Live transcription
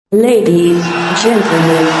Ladies,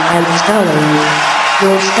 gentlemen, and scholars,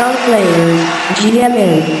 your star players,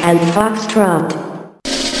 GMN and Foxtrot.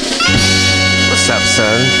 What's up,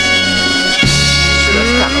 son? Shit,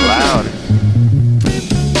 that's kind of loud.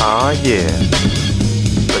 Aw, yeah.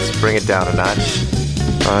 Let's bring it down a notch.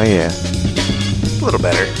 Oh, yeah. A little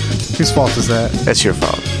better. Whose fault is that? That's your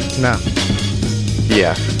fault. No.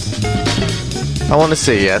 Yeah. I want to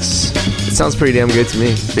say yes. It sounds pretty damn good to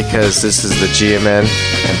me. Because this is the GMN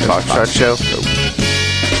and Foxtrot show.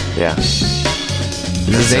 Yeah.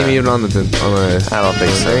 Is Amy even on the I don't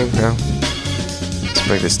think so. thing? No? Let's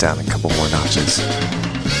bring this down a couple more notches.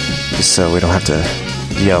 Just so we don't have to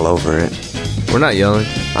yell over it. We're not yelling.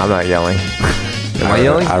 I'm not yelling. Am I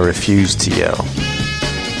yelling? I refuse to yell.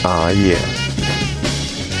 Aw, yeah.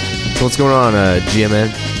 So what's going on,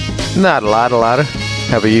 GMN? Not a lot.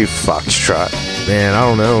 How about you, Foxtrot? Man, I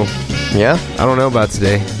don't know. Yeah? I don't know about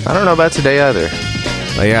today. I don't know about today either.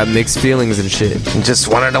 I got mixed feelings and shit. Just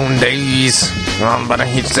one of them days. But I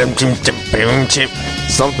hit some chip.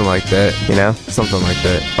 Something like that. You know? Something like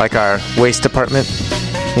that. Like our waste department.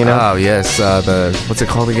 You know? Oh, yes. What's it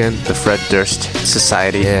called again? The Fred Durst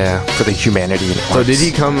Society. Yeah. For the humanity. So did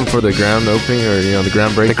he come for the ground opening or, the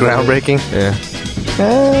groundbreaking? The groundbreaking? Yeah.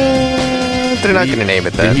 They're not going to name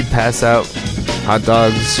it that. Did he pass out hot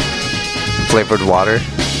dogs? Flavored water?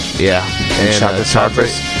 Yeah. And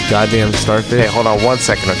starfish? Goddamn starfish. Hey, hold on 1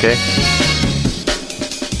 second, okay?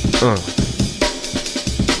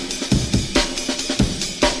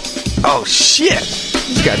 Oh, shit!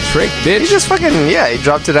 He got tricked, bitch. He just he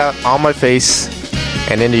dropped it out on my face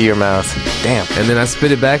and into your mouth. Damn. And then I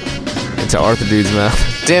spit it back into Arthur Dude's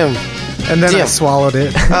mouth. Damn. And then I swallowed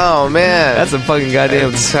it. Oh, man. That's a fucking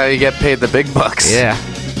goddamn... That's how you get paid the big bucks. Yeah.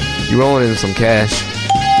 You rolling in some cash.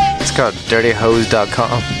 It's called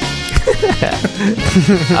dirtyhose.com.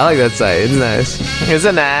 I like that site. It's nice. Is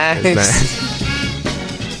it nice? It's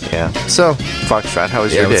nice. Yeah. So, Foxtrot, how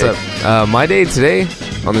was your day? What's up? My day today,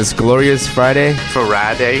 on this glorious Friday.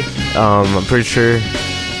 Friday? I'm pretty sure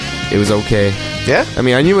it was okay. Yeah? I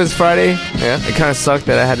mean, I knew it was Friday. Yeah? It kind of sucked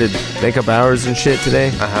that I had to make up hours and shit today.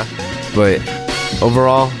 Uh-huh. But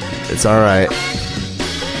overall, it's alright.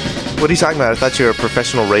 What are you talking about? I thought you were a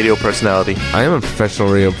professional radio personality. I am a professional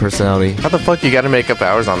radio personality. How the fuck you gotta make up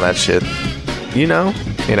hours on that shit? You know?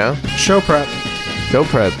 You know? Show prep. Show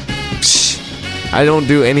prep. I don't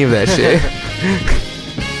do any of that shit.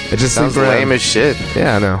 I just sounds sleep around. lame as shit.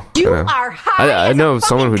 Yeah, I know. You are high. I know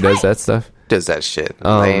someone who does that stuff. Does that shit.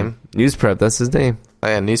 Lame. News Prep, that's his name. Oh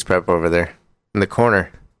yeah, News Prep over there. In the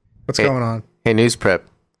corner. What's going on? Hey, News Prep.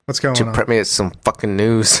 What's going Could you on? prep me at some fucking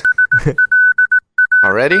news?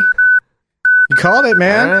 Already? You called it,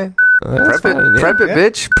 man. All right. That's Prep it, fine, yeah. prep it,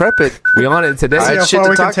 bitch. Prep it. We on it today. I how had shit far to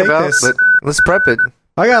we can talk take about, this. but let's prep it.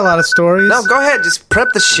 I got a lot of stories. No, go ahead. Just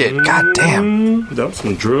prep the shit. God damn. That's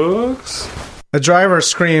some drugs. A driver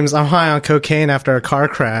screams, "I'm high on cocaine" after a car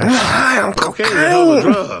crash. Okay, another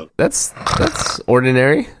drug. That's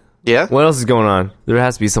ordinary. Yeah? What else is going on? There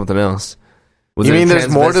has to be something else. Was You there a mean there's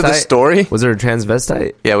more to the transvestite? story? Was there a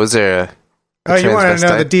transvestite? Yeah, was there a Oh, you want to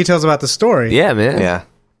know the transvestite? details about the story? Yeah, man. Yeah.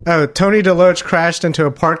 Oh, Tony DeLoach crashed into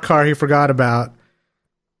a parked car he forgot about.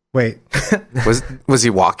 Wait. Was he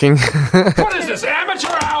walking? What is this,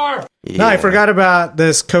 amateur hour? No, I forgot about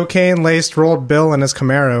this cocaine-laced rolled bill in his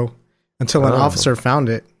Camaro until an Oh. officer found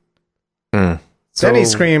it. Hmm. Then he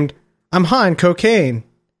So- screamed, "I'm high on cocaine,"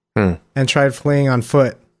 and tried fleeing on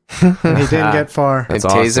foot. And he didn't get far. And That's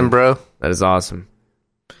tasing, awesome. bro. That is awesome.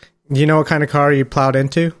 You know what kind of car you plowed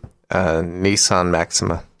into? Nissan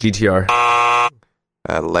Maxima. GTR.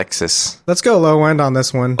 Lexus. Let's go low end on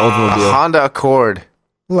this one. A Oldsmobile. Honda Accord.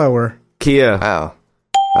 Lower. Kia. Wow.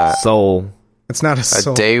 Soul. It's not a A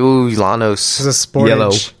Soul. Daewoo It's Lanos. a Sportage.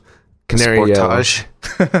 Yellow. Canary Sportage.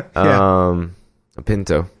 yellow. A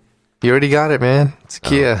Pinto. You already got it, man. It's a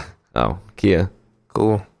Kia. Oh, Kia.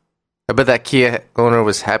 Cool. I bet that Kia owner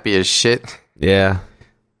was happy as shit. Yeah.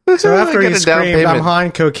 So after I he got a down screamed, "I'm payment. high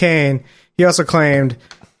on cocaine," he also claimed,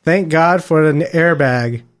 "Thank God for an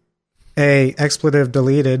airbag. A expletive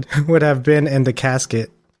deleted would have been in the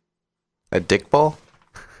casket." A dick ball?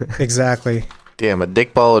 Exactly. Damn, a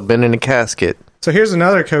dick ball had been in a casket. So here's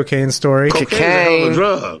another cocaine story. Cocaine.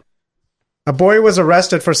 Drug. A boy was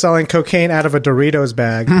arrested for selling cocaine out of a Doritos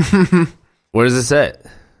bag. Where is this at?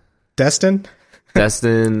 Destin?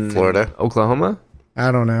 Destin, Florida. Oklahoma?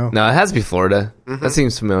 I don't know. No, it has to be Florida. That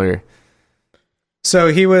seems familiar. So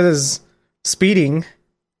he was speeding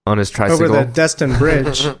On his over tricycle. the Destin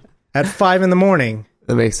Bridge at 5 in the morning.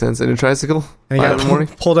 That makes sense. In a tricycle? And he 5 in the morning?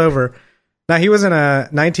 got pulled over. Now, he was in a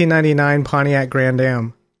 1999 Pontiac Grand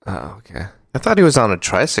Am. Oh, okay. I thought he was on a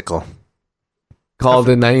tricycle. Called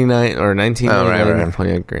the 99 or 1999 right.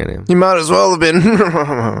 Pontiac Grand Am. You might as well have been.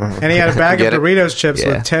 And he had a bag of Get it? Doritos chips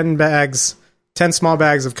Yeah. with 10 small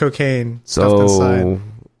bags of cocaine stuffed inside. So,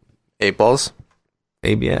 8 balls?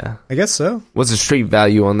 maybe, yeah. I guess so. What's the street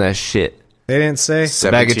value on that shit? They didn't say.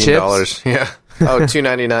 bag of chips? $17. Yeah. Oh,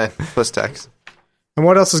 $2.99 plus tax. And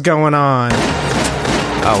what else is going on?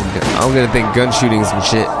 Oh, I'm gonna think gun shootings and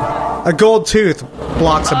shit. A gold tooth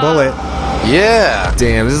blocks a bullet. Yeah.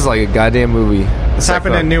 Damn, this is like a goddamn movie. This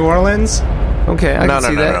happened in New Orleans. Okay, I can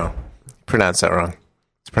see that. No. Pronounce that wrong.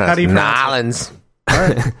 It's pronounced How do you pronounce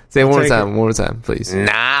Nolans. Say it one take more time, please.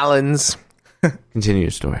 Nolans. Continue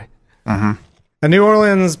your story. A New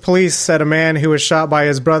Orleans police said a man who was shot by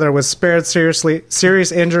his brother was spared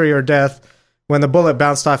serious injury or death when the bullet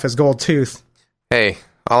bounced off his gold tooth. Hey,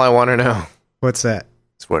 all I want to know What's that?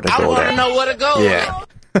 is where to go. I want to know where to go.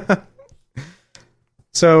 Yeah.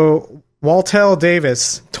 So, Waltell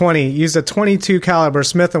Davis, 20, used a .22 caliber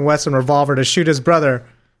Smith & Wesson revolver to shoot his brother,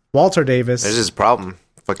 Walter Davis. There's his problem.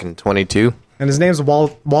 Fucking 22. And his name's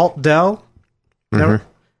Walt Dell.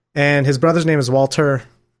 And his brother's name is Walter.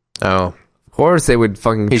 Oh. Of course, they would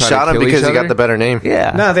fucking. He try shot to him kill because each he got other. the better name.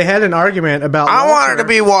 Yeah. No, they had an argument about I Walter. wanted to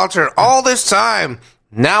be Walter all this time.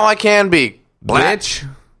 Now I can be. Bitch.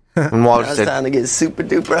 And Walter It's said, time to get super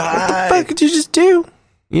duper high. what the fuck did you just do?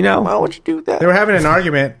 You know. Why would you do that? They were having an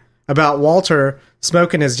argument about Walter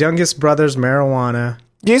smoking his youngest brother's marijuana.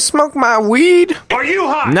 You smoke my weed? Are you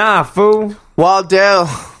hot? Nah, fool. Waldell.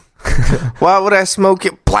 Why would I smoke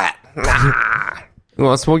it? Plat. Nah. You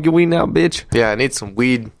want to smoke your weed now, bitch? Yeah, I need some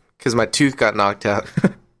weed because my tooth got knocked out.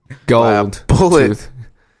 Gold. Bullet. Tooth.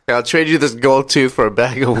 I'll trade you this gold tooth for a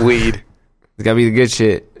bag of weed. It's gotta be the good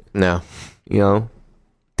shit. No. You know.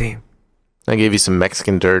 Damn. I gave you some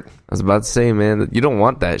Mexican dirt. I was about to say, man, you don't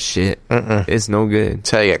want that shit. It's no good,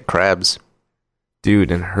 That's how you get crabs.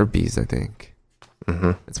 dude. And herpes, I think.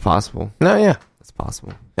 It's possible. No, yeah. It's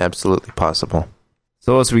possible. Absolutely possible.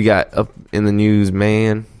 So what else we got up in the news,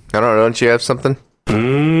 man? I don't know. Don't you have something?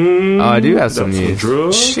 Oh, I do have some news.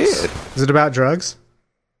 Drugs? Shit. Is it about drugs?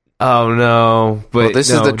 Oh no! But Well, this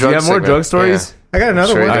is no. the Do drug you have more segment. drug stories? I got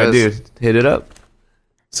another Sure one. it All right, does. dude, hit it up.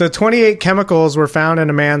 So 28 chemicals were found in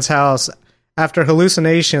a man's house after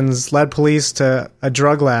hallucinations led police to a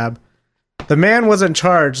drug lab. The man wasn't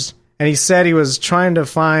charged, and he said he was trying to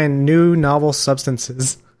find new novel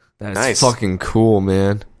substances. That's Nice. fucking cool,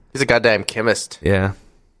 man. He's a goddamn chemist. Yeah.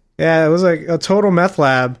 Yeah, it was like a total meth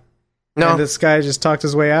lab. No. And this guy just talked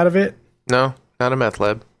his way out of it. No, not a meth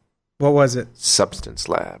lab. What was it? Substance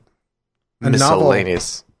lab. A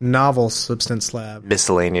Miscellaneous. Novel substance lab.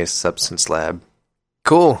 Miscellaneous substance lab.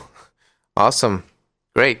 Cool. Awesome.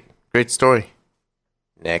 Great. Great story.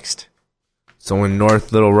 Next. So in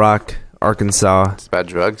North Little Rock, Arkansas. It's about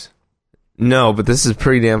drugs. No, but this is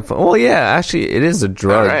pretty damn fun. Well, yeah, actually, it is a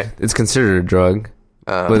drug. All right. It's considered a drug,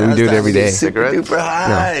 but we It's do it time every to get day. Super Cigarette? duper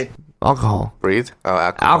high. Alcohol. Breathe. Oh,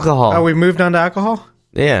 alcohol. Alcohol. Oh, we moved on to alcohol?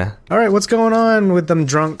 Yeah. All right, what's going on with them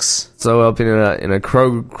drunks? So up in a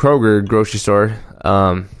Kroger grocery store.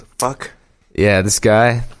 Fuck. Yeah, this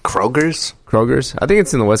guy Kroger's? Kroger's. I think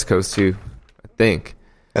it's in the West Coast too. I think.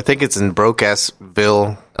 I think it's in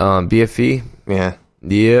Broke-Assville. BFE. Yeah.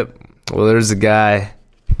 Yep. Well, there's a guy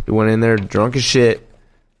who went in there drunk as shit.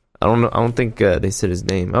 I don't know. I don't think they said his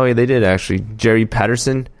name. Oh yeah, they did actually. Jerry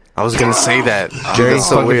Patterson. I was going to say that. Jerry That's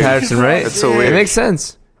so fucking weird. Patterson, right? That's so It weird. makes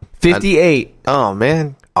sense. 58 Oh,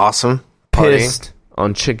 man. Awesome. Party. pissed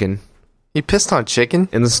on chicken He pissed on chicken?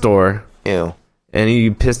 in the store, Ew. and he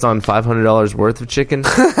pissed on $500 worth of chicken.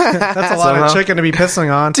 That's a lot of Somehow. chicken to be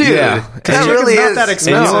pissing on. Dude, Yeah. that Chicken's really not is. that And you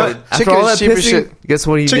expensive. know what? No, After chicken all is that cheap as pissing, shit. guess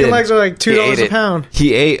what he Chicken did? legs are like $2 ate a it. pound.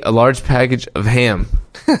 He ate a large package of ham.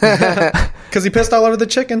 Because he pissed all over the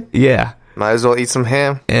chicken. Yeah. Might as well eat some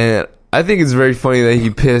ham. And I think it's very funny that he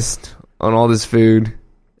pissed on all this food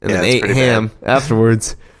and Yeah, then it's ate pretty ham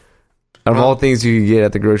afterwards. Out of all things you could get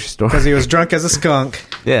at the grocery store. Because he was drunk as a skunk.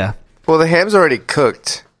 Yeah. Well, the ham's already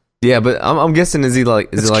cooked. Yeah, but I'm guessing is it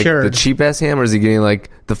It's like cured. the cheap ass ham, or is he getting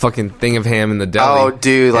like the fucking thing of ham in the deli? Oh,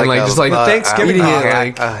 dude. And, like, a- just like Thanksgiving eating ham. it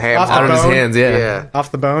like a ham Off the out of his bone? hands. Yeah. Yeah.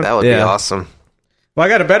 Off the bone. That would be Yeah. awesome. Well, I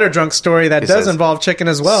got a better drunk story that He does says- involve chicken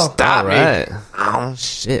as well. Stop All me. right. Ow.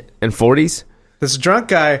 Shit. And 40s. This drunk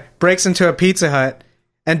guy breaks into a Pizza Hut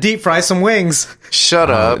and deep fries some wings. Shut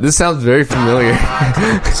up. This sounds very familiar.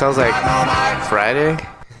 Sounds like Friday.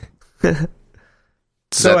 Is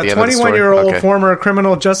So that a the end of the story? 21-year-old Okay. former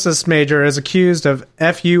criminal justice major is accused of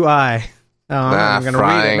FUI. Oh, I'm going to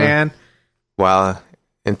read it, frying. man. Wow. That was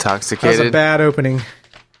Intoxicated. a bad opening.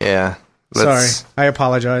 Yeah. Sorry. I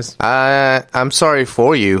apologize. I'm sorry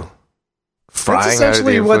for you. Frying That's under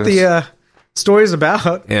essentially the what the influence. stories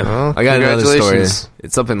about. Yeah, Well, I got another story. congratulations.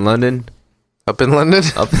 It's up in London. Up in London?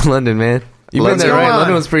 Up in London, man. You been Let's there, go right? on.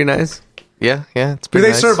 London was pretty nice. Yeah, it's Do pretty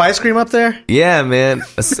they nice. serve ice cream up there? Yeah, man.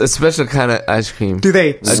 A special kind of ice cream. Do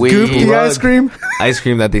they scoop weed. the ice cream? Ice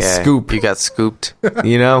cream that they Yeah, scoop. You got scooped.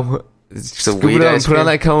 You know, a scoop weed it up, ice put it on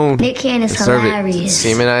cream? that cone. Nick Cannon is Serve it. hilarious.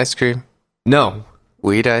 Semen ice cream? No,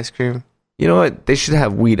 Weed ice cream? you know what? They should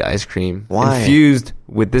have weed ice cream Why? infused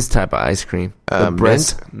with this type of ice cream, the Mint?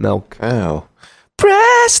 breast milk. Oh.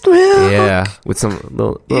 Breast milk. Yeah, with some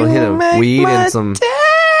little You hit of make weed my and some day.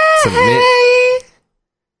 mint.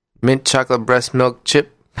 Mint chocolate breast milk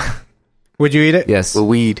chip Would you eat it? Yes, with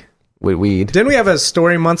weed. with weed. Didn't we have a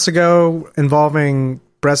story months ago involving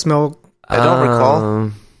breast milk? I don't recall.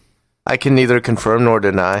 Um, I can neither confirm nor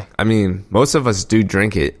deny I mean, most of us do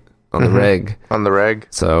drink it on the reg, on the reg.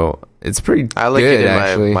 so it's pretty I like good, it in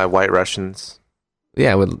actually. my White Russians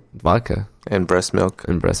Yeah, with vodka and breast milk.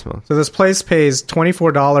 and breast milk. So this place pays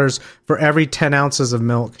 $24 for every 10 ounces of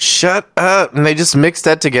milk. Shut up. And they just mix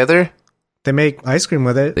that together? They make ice cream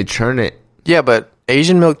with it. They churn it. Yeah, but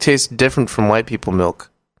Asian milk tastes different from white people milk.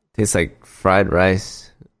 Tastes like fried rice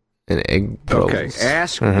and egg rolls. Okay,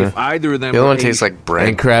 ask if either of them The other were one tastes like bread.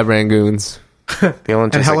 And crab rangoons. The other one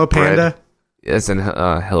And tastes Hello like bread. Panda. Yes, and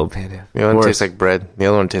Hello Panda. The other one Of tastes course. like bread. The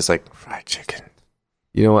other one tastes like fried chicken.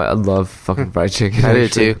 You know what? I love fucking fried chicken. I do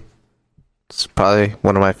actually. too. It's probably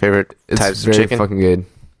one of my favorite It's types of very chicken. fucking good.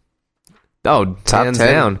 Oh, Top hands 10.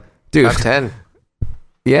 down. Dude. Top 10.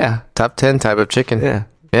 Yeah. Top 10 type of chicken. Yeah.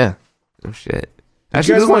 Yeah. Oh, shit. you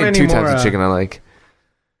Actually, guys there's want only any two more, types of chicken I like.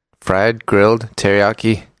 Fried, grilled,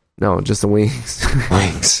 teriyaki, No, just the wings.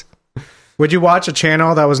 wings. Would you watch a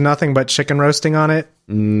channel that was nothing but chicken roasting on it?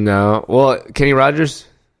 No. Well, Kenny Rogers?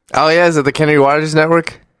 Oh, yeah. Is it the Kennedy Waters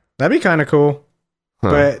Network? That'd be kind of cool. Huh.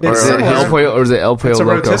 But Or it's is it similar. El Pollo, or is it El Pollo It's a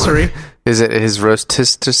Loco? rotisserie. Is it his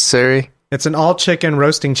rotisserie? It's an all chicken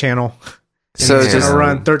roasting channel. So It's it's going just to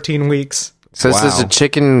run 13 weeks. so it's just Wow. a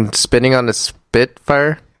chicken spinning on a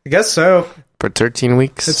spitfire I guess so. for 13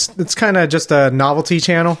 weeks. It's kind of just a novelty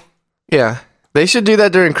channel. Yeah. They should do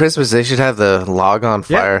that during Christmas. They should have the log on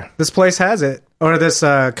fire. Yeah, this place has it. Or this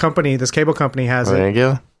company, this cable company has There it. you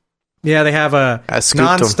go. Yeah, they have a I scooped 'em.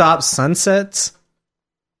 non-stop sunsets,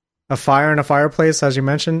 a fire in a fireplace, as you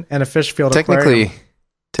mentioned, and a fish field aquarium.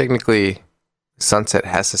 Technically, sunset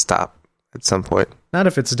has to stop at some point. Not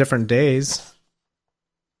if it's different days.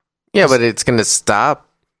 Yeah, but it's going to stop,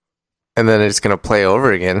 and then it's going to play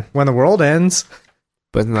over again. When the world ends.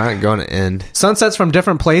 But it's not going to end. Sunsets from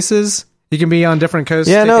different places. You can be on different coasts.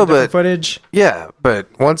 Yeah, taking no, different but- footage. Yeah, but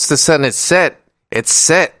once the sun is set, it's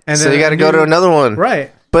set. And So then you got to a go new- to another one.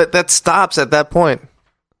 Right. But that stops at that point.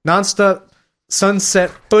 Non-stop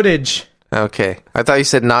sunset footage. Okay. I thought you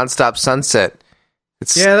said nonstop sunset.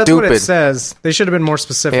 It's Yeah, that's stupid. what it says. They should have been more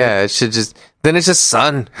specific. Yeah, it should just... Then it's just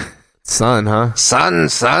sun. Sun, huh?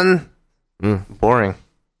 Sun. Boring.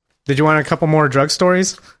 Did you want a couple more drug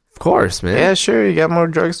stories? Of course, man. Yeah, sure. You got more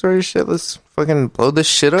drugstore shit? Let's fucking blow this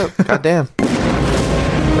shit up. Goddamn.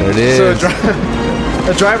 There it is. So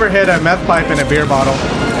a driver hit a meth pipe in a beer bottle.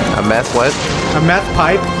 A meth what? A meth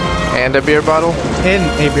pipe And a beer bottle? in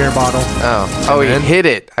a beer bottle. Oh, he then? hit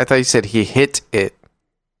it. I thought you said he hit it.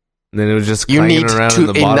 And then it was just You clanging need around in to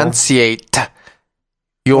the bottle. enunciate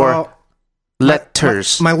your Well,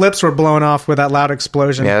 letters. my lips were blown off with that loud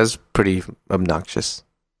explosion. Yeah, it was pretty obnoxious.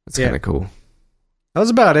 That's Yeah. kind of cool. That was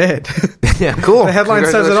about it. Yeah. Cool. The headline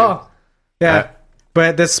says it Congratulations. all. Yeah.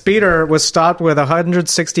 But this speeder was stopped with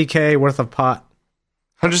 $160K worth of pot.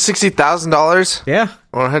 $160,000 Yeah.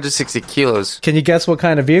 or 160 kilos. Can you guess what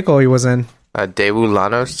kind of vehicle he was in? Daewoo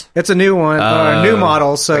Lanos, It's a new one, a new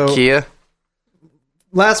model. So a Kia,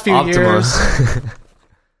 last few Optima. years,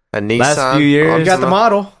 a Nissan. Last few years. you got the Altima.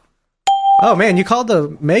 model. Oh man, you called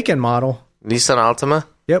the make and model. Nissan Altima.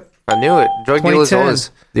 Yep. I knew it. Drug dealers 2010.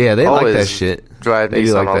 always Yeah, they like Always that shit. drive They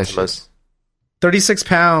do Nissan like that Altimas. 36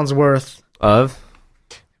 pounds worth. Of?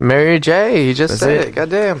 Mary J. He just That's said it. it.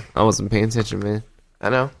 Goddamn. I wasn't paying attention, man. I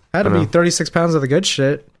know. Had to I be know. 36 pounds of the good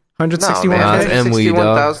shit. No, 161K. man. That's MW,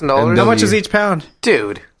 dog. $61,000? How much MW. is each pound?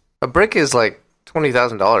 Dude, a brick is like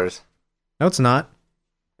 $20,000. No, it's not.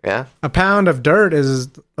 Yeah. A pound of dirt is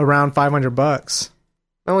around $500.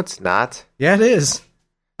 No, it's not. Yeah, it is.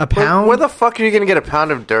 A pound. Where the fuck are you gonna get a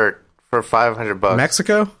pound of dirt for $500?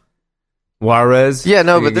 Mexico? Juarez? Yeah,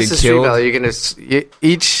 no, You but this get is street killed. value. You're gonna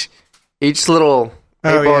each little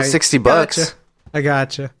eight ball is $60. Gotcha. I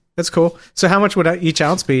gotcha. That's cool. So how much would each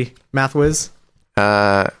ounce be, Math Whiz?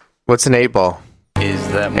 What's an 8-ball? Is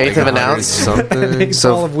that Eighth of an $100 ounce? something. Eight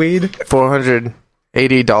So- ball of weed?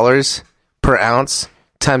 $480 per ounce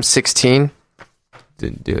times 16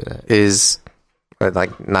 Didn't do that. is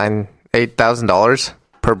like 9 $8,000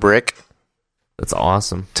 per brick That's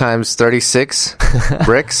awesome. times 36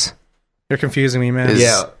 bricks You're confusing me, man. is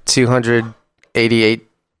Yeah.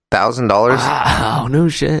 $288,000. Wow, no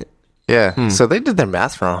shit. Yeah, so they did their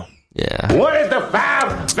math wrong. Yeah. What is the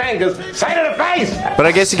 5 fingers? Say to the face! But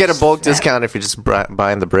I guess you get a bulk discount if you're just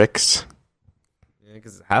buying the bricks.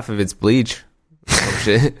 Because half of it's bleach. Oh,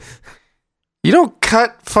 shit. You don't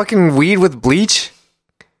cut fucking weed with bleach?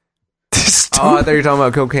 Oh, I thought you were talking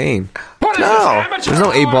about cocaine. What is No. this amateur There's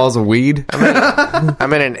no 8 balls of weed.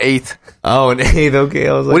 I'm in an eighth. Oh, an eighth. Okay,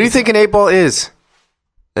 I was like, What do you think an 8 ball is?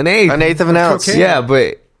 an eighth? An eighth of an ounce. Cocaine. Yeah,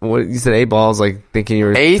 but what you said 8 balls, like thinking you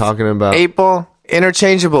were Eighth? talking about. 8 ball?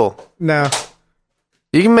 Interchangeable. No,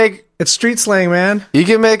 You can make it's street slang, man.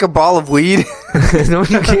 a ball of weed. No,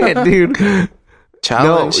 you can't, dude. No,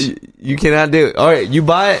 Challenge. you cannot do it. All right, you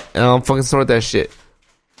buy it, and I'll fucking snort that shit.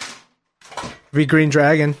 Be Green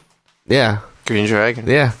Dragon. Yeah, Green dragon.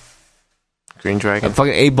 yeah. Green A dragon.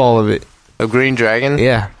 fucking 8 ball of it. A green dragon?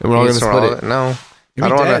 Yeah, and we're all You gonna snort split all it. of No. You'd I be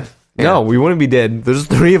don't dead. want to. No, we wouldn't be dead. There's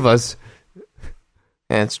 3 of us.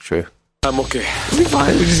 Yeah, it's true. I'm okay. We'll be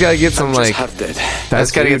fine. We just gotta get some like. half dead. I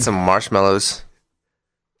just gotta get some marshmallows.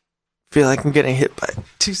 Feel like I'm getting hit by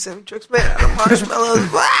 2 semi-trucks made out of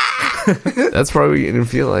marshmallows. That's probably what you didn't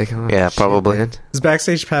feel like. Huh? Yeah, probably. Man. Is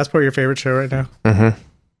Backstage Passport your favorite show right now? Mm-hmm.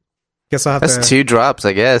 Guess I'll have That's to. 2 drops,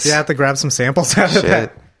 I guess. Yeah, I have to grab some samples out of Shit.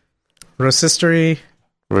 that. Rotisserie,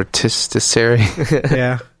 Rotisserie.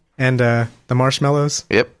 yeah, and the marshmallows.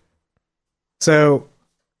 Yep. So,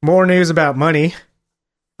 more news about money.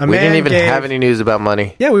 We didn't even have any news about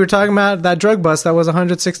money. Yeah, we were talking about that drug bust that was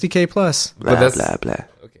 160K plus. Blah, that's- blah, blah.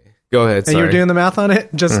 Go ahead. And Sorry. you were doing the math on it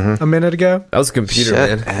just a minute ago. That was a computer,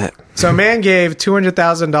 Shut man. up. So a man gave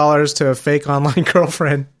 $200,000 to a fake online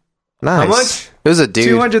girlfriend. Nice. How much? It was a dude.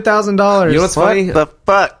 $200,000. You know what's What funny? the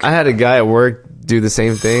fuck? I had a guy at work do the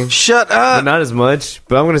same thing. Shut But up. not as much.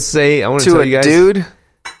 But I'm gonna say I want to To tell a you guys. dude?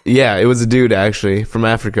 Yeah, it was a dude actually from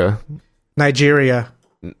Africa. Nigeria.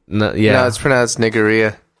 Yeah. No, it's pronounced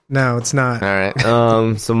Nigeria. No, it's not. All right.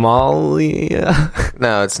 Somalia.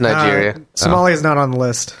 No, it's Nigeria. Somalia is not on the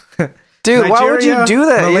list. Dude, why would you Nigeria, do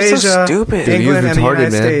that? You're so Malaysia, stupid. Dude, he was England and the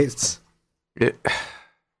retarded, United man. States.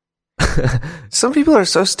 Some people are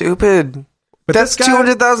so stupid. But That's this guy,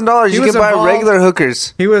 $200,000. he You was can buy involved- regular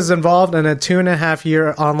hookers. he was involved in a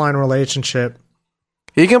 2.5-year online relationship.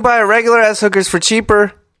 You can buy regular ass hookers for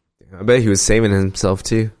cheaper. I bet he was saving himself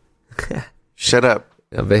too. Shut up.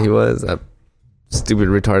 I bet he was. That stupid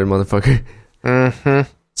retarded motherfucker. Mm-hmm.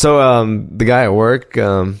 So the guy at work,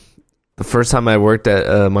 the first time I worked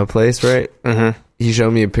at my place, right? Mm-hmm. He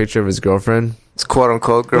showed me a picture of his girlfriend. It's quote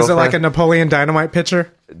unquote girlfriend. Was it like a Napoleon Dynamite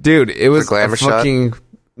picture? Dude, it was glamour a shot? fucking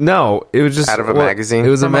no. It was just Out of a magazine? It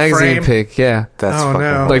was a From a magazine frame? pic. Yeah, That's Oh, fucking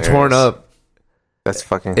no. like torn hilarious. up. That's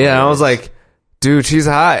fucking Yeah, and I was hilarious. like, dude, she's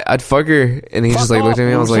hot. I'd fuck her. And he just like looked at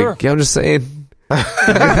me. I was like, yeah, I'm just saying.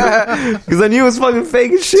 Because I knew it was fucking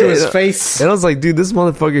fake as shit. To his face. And I was like, dude, this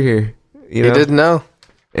motherfucker here. You know? You didn't know?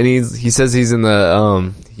 And he says he's in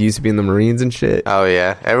the he used to be in the Marines and shit. Oh,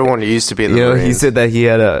 yeah. Everyone used to be in the You know, Marines. he said that he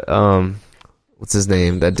had a what's his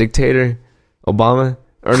name? That dictator, Obama,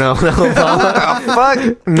 or no, not Obama, Oh, fuck.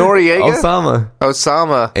 Noriega?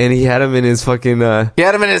 Osama. and he had him in his fucking. He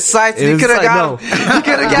had him in his sights. In He his could have sight- got him. He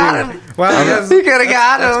could have got him. Well, He could have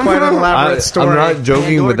got him. quite an elaborate story. I'm not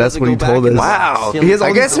joking, but that's what he told us. Wow. He has all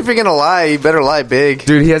I guess if you're going to lie, you better lie big.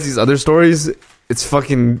 Dude, he has these other stories. It's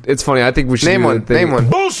funny. I think we should Name do one. the thing. Name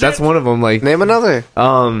one. That's one of them. Like, Name another.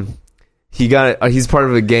 he's part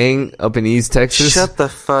of a gang up in East Texas. Shut the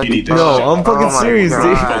fuck up. No, I'm fucking Oh my serious,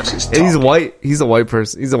 God. dude. And he's white. He's a white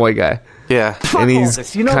person. He's a white guy, Yeah. and he's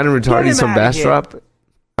kind of retarded. He's from Bastrop.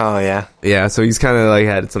 Oh, yeah. Yeah, so he's kind of like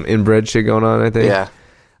had some inbred shit going on. I think. Yeah.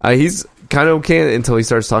 He's kind of okay until he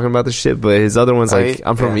starts talking about the shit. But his other one's like, Right,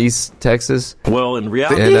 I'm from yeah. East Texas, Well, in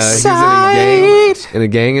reality, and he's in a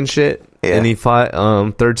gang and shit. Yeah. And he fought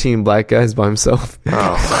 13 black guys by himself.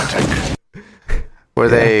 Oh. Were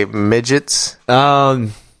they midgets? They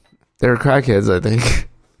were crackheads, I think.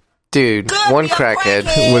 Dude, one crackhead.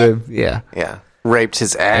 Would have, yeah. Yeah. Raped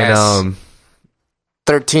his ass. And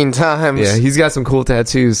 13 times. yeah, he's got some cool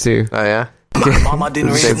tattoos too. Oh, yeah? Mama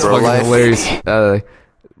didn't Say It's bro fucking life. hilarious.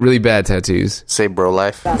 Really bad tattoos. Say bro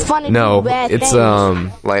life. No, it's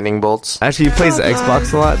Lightning bolts. actually he plays the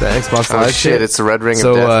Xbox a lot. The Xbox Oh, Live shit. It's the red ring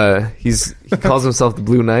So of death. he calls himself the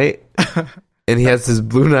Blue Knight, and he has this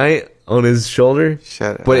Blue Knight on his shoulder.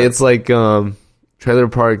 Shut But up. it's like trailer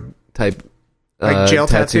park type Like jail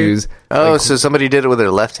tattoos. Oh, so somebody did it with their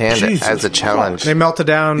left hand as a challenge. They melted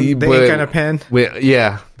down the But- ink on a pen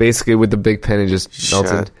Yeah, basically with the big pen, it just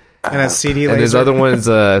melted. Shut and a CD Oh, laser. And his other one is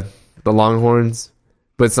the Longhorns,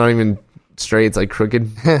 but it's not even straight. It's like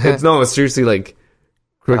crooked. It's seriously like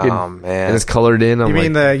crooked. Oh, man. And it's colored in. You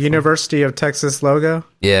mean the University of Texas logo?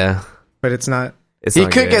 Yeah. But it's not. He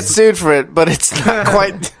could get sued for it, but it's not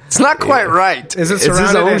quite. It's not quite right. Is it It's his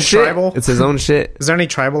surrounded own in shit. tribal? It's his own shit. Is there any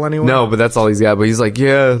tribal anywhere? No, but that's all he's got. But he's like,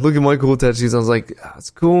 yeah, look at my cool tattoos. I was like, oh,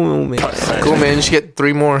 it's cool, man. Cool, man. You should get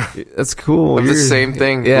 3 more That's cool. of the same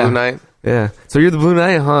thing. Yeah. Blue Knight. Yeah. So you're the Blue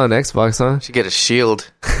Knight, huh? On Xbox, huh? Should get a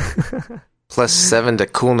shield. Plus 7 to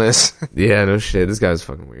coolness. Yeah, no shit. This guy's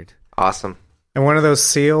fucking weird. Awesome. And one of those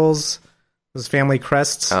seals, those family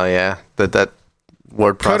crests. Oh yeah, that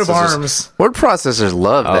word processors. Coat of arms. Word processors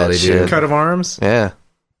love that they do. shit. Coat of arms. Yeah.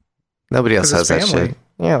 Nobody else 'Cause has it's that family. shit.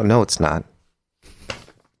 Yeah, no, it's not.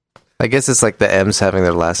 I guess it's like the M's having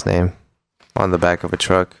their last name on the back of a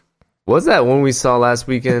truck. What's that one we saw last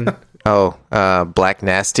weekend? Oh, Black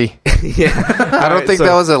Nasty. Yeah. I don't think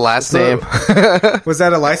that was a last name. Was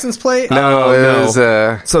that a license plate? No, it no.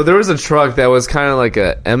 was So there was a truck that was kind of like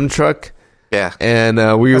a M truck, yeah. and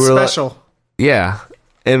we A were special. yeah,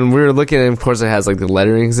 and we were looking, and of course it has like the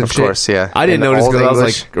letterings and Of shit. course, yeah. I didn't In notice Old because I was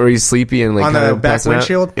English. like already sleepy and like On kind the of back passing out.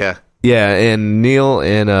 windshield? Yeah. Yeah, and Neil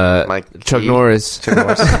and Mike Chuck Key. Norris. Chuck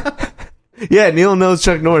Norris. Yeah, Neil knows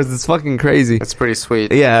Chuck Norris. It's fucking crazy. That's pretty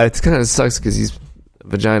sweet. Yeah, it kind of sucks because he's a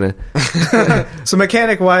vagina. So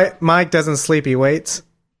Mechanic Mike doesn't sleep. He waits.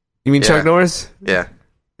 You mean Yeah. Chuck Norris? Yeah.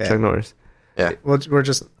 Yeah. Chuck Norris. Yeah. We're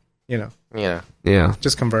just, Yeah. Yeah.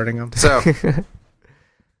 just converting him. So,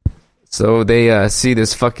 So they see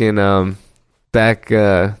this fucking back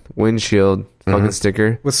windshield fucking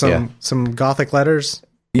sticker. With Yeah. some Gothic letters.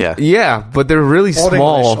 yeah. Yeah, but they're really Old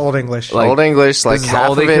small. English. Old English. Like, Old English, like this is half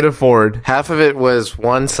all they of could it. afford. Half of it was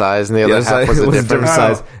one size, and the other The half other was side a different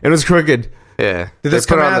size. size. It was crooked. Yeah. Did this They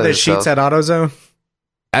put come it on out of the themselves. sheets at AutoZone?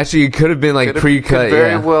 Actually, it could have been like Could pre-cut. very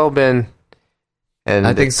Yeah, well been. And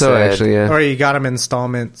I think it so. said- Actually, yeah. Or you got them in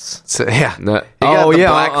installments? So, yeah. No- got oh the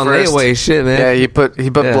yeah, black on first. layaway shit, man. Yeah, he put Yeah.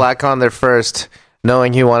 black on there first,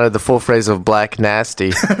 knowing he wanted the full phrase of black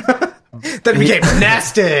nasty. That became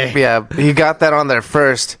nasty. Yeah, he got that on there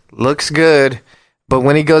first. Looks good, but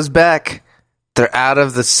when he goes back, they're out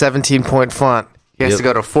of the 17-point font. He has Yep. to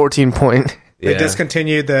go to 14-point. They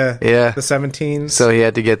discontinued the 17s. So he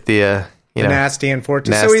had to get the nasty and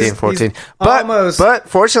 14. nasty So he's, and 14. he's But almost. but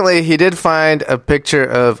fortunately, he did find a picture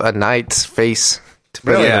of a knight's face to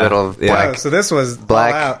put in Yeah. the middle of Yeah. black Oh, so this was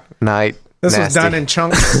black all out. knight. This was nasty. done in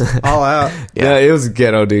chunks, all out. Yeah, it was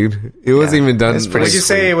ghetto, dude. It wasn't even done. It's pretty Would you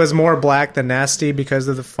say it was more black than nasty because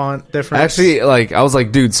of the font difference? Actually, like I was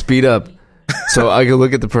like, dude, speed up, so I could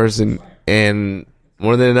look at the person, and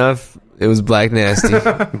more than enough, it was Black Nasty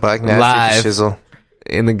Black nasty Live. shizzle.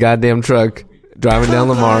 in the goddamn truck driving down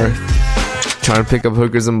Lamar, trying to pick up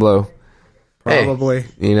hookers and blow. probably.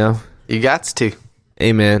 You know, You gots to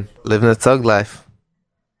hey man, living the thug life.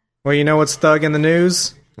 Well, you know what's thug in the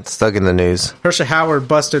news? It's thug in the news. Hersha Howard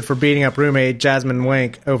busted for beating up roommate Jasmine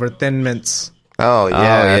Wink over Thin Mints. Oh yeah,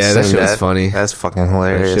 yeah, I've that seen shit was funny. That's fucking that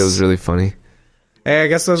hilarious. shit was really funny. Hey, I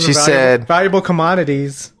guess those She are said- valuable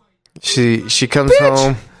commodities. She comes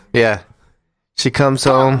home. Yeah. She comes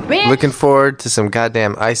home looking forward to some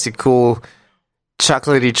goddamn icy cool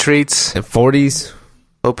chocolatey treats. And 40s,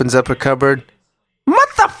 Opens up her cupboard.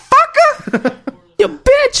 Motherfucker! you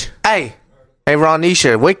bitch. Hey,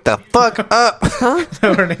 Ronisha, wake the fuck up.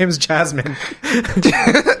 Her name's Jasmine.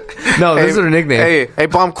 No, this is her nickname. Hey,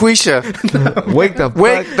 Bomquisha, Wake the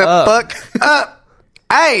wake fuck the up. fuck up.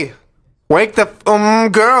 Hey, wake the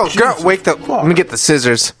girl, wake the. Let me get the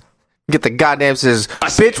scissors. Get the goddamn scissors.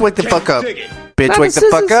 Bitch, wake the fuck up. Bitch, Not wake the the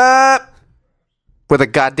fuck scissors. up. With a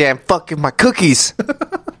goddamn fuck in my cookies.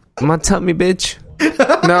 My tummy, bitch.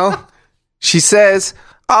 No. She says,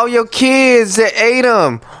 all your kids, they ate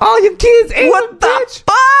them. All your kids ate What them, the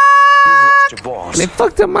bitch. fuck? They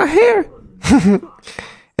fucked up my hair.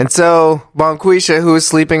 And so, Bonquisha, who is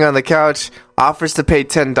sleeping on the couch, offers to pay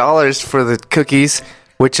 $10 for the cookies,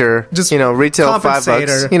 which are, Just retail compensate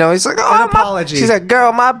 $5. her. You know, he's like, oh, An my. apology. She's like,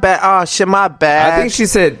 girl, my bad. Oh, shit, my bad. I think she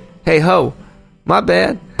said, "Hey ho, my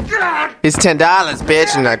bad. It's $10,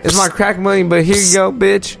 bitch. And like, It's my crack money, but here you go,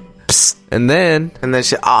 bitch." And then And then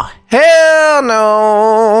she, oh, hell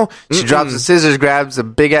no. She drops the scissors, grabs a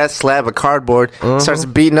big ass slab of cardboard, starts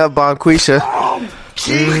beating up Bonquisha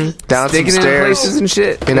down some sticking it in stairs, places and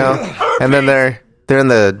shit. you know. And then they're in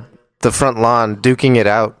the front lawn duking it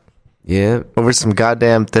out Yeah. over some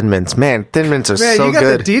goddamn Thin Mints. Man, Thin Mints are Man, so you got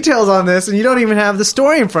good. the details on this, and you don't even have the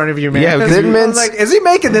story in front of you, man. Yeah, because I'm Thin Mints- like, is he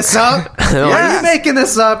making this up? Are you making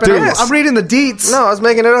this up? And Dude. I'm reading the deets. No, I was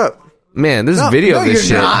making it up. Man, there's video no, of this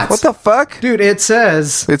you're shit. not. What the fuck? Dude, it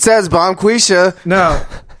says It says Bonquisha. no.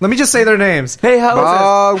 Let me just say their names. Hey,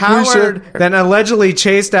 how is Howard then allegedly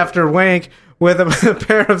chased after Wank with a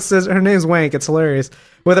pair of scissors. Her name's Wank. It's hilarious.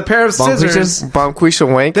 With a pair of scissors.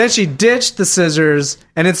 Bombquisha Wank. Then she ditched the scissors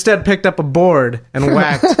and instead picked up a board and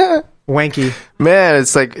whacked Wanky. Man,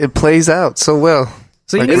 it's like it plays out so well.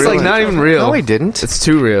 So you Like, need It's to- like not even real. No, he didn't. It's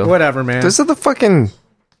too real. Whatever, man. This is the fucking.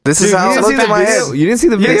 This is Dude, how you it didn't looked see in the my video? head. You didn't see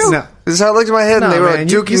the video? No, This is how it looked in my head, and no, they were man.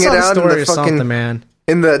 You duking saw it the out in story the or something, fucking man.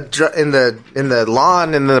 in the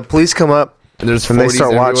lawn, and then the police come up. And there's And they 40s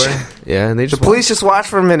start everywhere. watching. Yeah, and they The just police just watch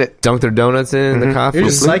for a minute. dunk their donuts in the coffee. You're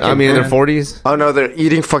just psychic, I mean, in their man. 40s. Oh no, they're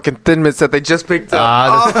eating fucking Thin Mints that they just picked up.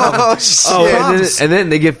 Ah, Oh shit! Oh, and then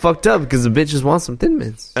they get fucked up because the bitches want some Thin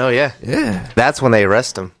Mints. Oh yeah, Yeah. that's when they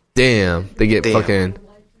arrest them. Damn. They get Damn. fucking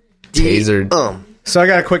tasered. So I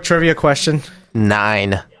got a quick trivia question.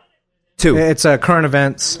 9. 2. It's current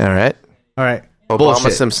events. All right, All right. Obama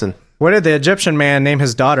Bullshit. Simpson. What did the Egyptian man name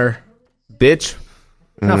his daughter? Bitch.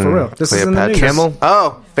 No, for real. This is in the Cleopatra. news. Camel.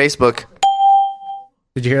 Oh, Facebook.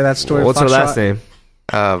 Did you hear that story? What's her Foxtrot? last name?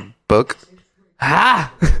 Book.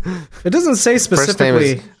 Ah. It doesn't say First name specifically.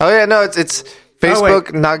 is. Oh yeah, no, it's Facebook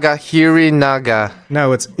Nagahiri Naga.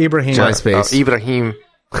 No, it's Ibrahim. MySpace. Oh, Ibrahim.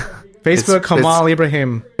 Facebook It's- Kamal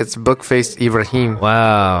Ibrahim. It's book-faced Ibrahim.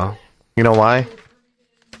 Wow. You know why?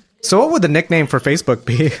 So what would the nickname for Facebook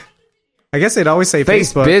be? I guess they'd always say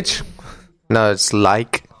Face, Facebook. bitch. No, it's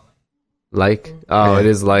like. Like. Oh, Yeah. it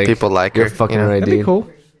is like. People like You're her, fucking you know? right, That'd be dude. cool.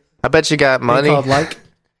 I bet you got Be money. called like.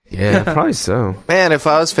 Yeah, probably so. Man, if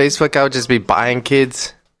I was Facebook, I would just be buying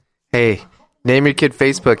kids. Hey, name your kid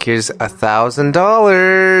Facebook. Here's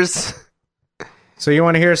 $1,000. So you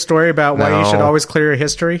want to hear a story about why you should No. always clear your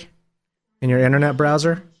history in your internet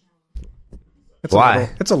browser? It's Why?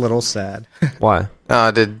 It's a little sad. Why?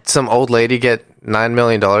 Did some old lady get $9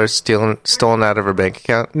 million stolen out of her bank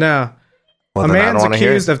account? No. Well, A then I don't man's wanna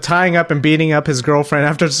hear accused it. of tying up and beating up his girlfriend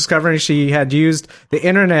after discovering she had used the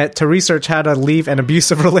internet to research how to leave an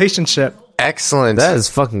abusive relationship. Excellent. That is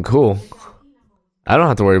fucking cool. I don't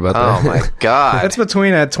have to worry about Oh that. my god. It's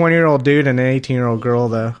between a 20-year-old dude and an 18-year-old girl,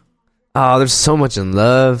 though. Oh, there's so much in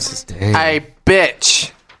love. Damn. Hey,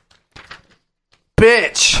 bitch.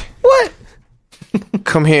 Bitch. What?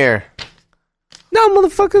 Come here. No,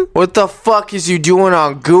 motherfucker. What the fuck is you doing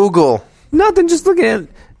on Google? Nothing. Just looking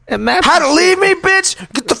at maps. How to leave me, bitch?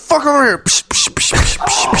 Get the fuck over here. Psh, psh, psh, psh,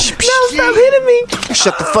 psh, psh, psh. No, stop hitting me.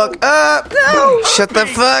 Shut the fuck up. No. Shut the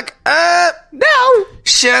fuck up. No.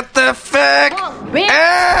 Shut the fuck up.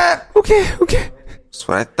 Okay. That's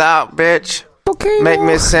what I thought, bitch. Okay. Make no.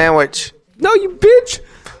 me a sandwich. No, you bitch.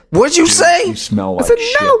 What'd you say? You smell I like said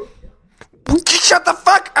shit. no. Shut the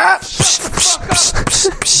fuck up.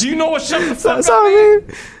 Do you know what shut the fuck That's up? all,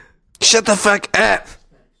 man. Shut the fuck up.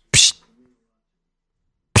 Psh.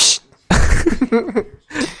 Psh.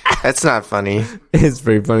 That's not funny. It's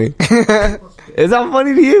pretty funny. Is that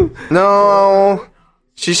funny to you? No.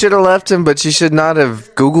 She should have left him, but she should not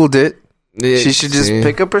have Googled it. She should just See?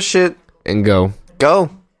 pick up her shit. and go. Go.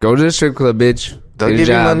 Go to the strip club, bitch. Don't Get a give you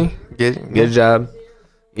job. money. Get Get a job.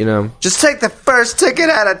 You know. Just take the first ticket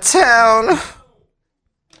out of town.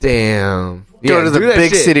 Damn. Go Yeah, to the do that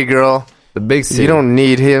big shit. city, girl. The big city. You don't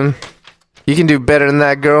need him. You can do better than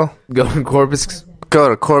that, girl. go to Corpus. Go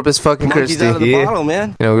to Corpus fucking Christi. out of the Yeah. bottle,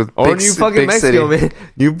 man. You know, Or big New ci- fucking big Mexico, city. man.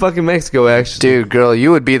 New fucking Mexico, actually. Dude, girl,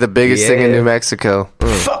 you would be the biggest thing in Yeah. New Mexico.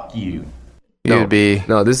 Fuck you. You would be.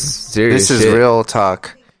 No, this is serious. This is shit. real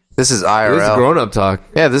talk. This is IRL. This is grown up talk.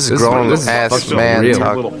 Yeah, this is This is- grown this is ass fucking man real.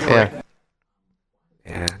 talk. Little prick. Yeah,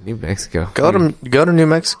 Yeah, New Mexico. go to New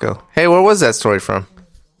Mexico. Hey, where was that story from?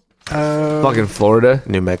 Fucking Florida.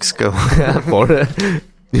 New Mexico, Florida.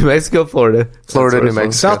 New Mexico, Florida. Florida, That's New where it's from.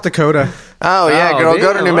 Mexico. South Dakota. Oh yeah, Oh, girl,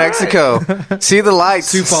 go to damn, New all Mexico. See the lights.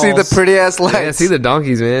 Sioux See the Falls. pretty ass lights. Yeah, see the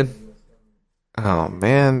donkeys, man. Oh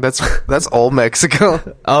man, that's old Mexico.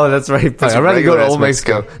 Oh, that's right. That's I'd rather go to regular-ass old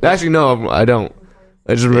Mexico. Mexico. Actually, no, I don't.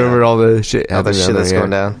 I just remember all the shit All the happening shit down that's there,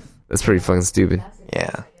 going yeah. down. That's pretty fucking stupid.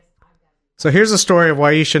 Yeah. So here's a story of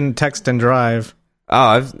why you shouldn't text and drive.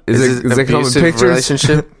 Oh, is it coming abusive pictures?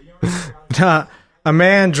 relationship? A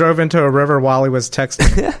man drove into a river while he was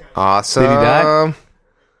texting. Awesome. Did he die?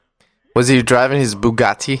 Was he driving his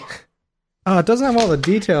Bugatti? Oh, it doesn't have all the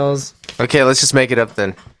details. Okay, let's just make it up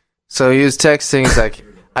then. So he was texting. He's like,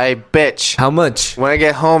 "Hey, bitch, How much? when I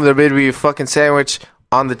get home, there better be a fucking sandwich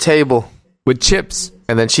on the table." With chips?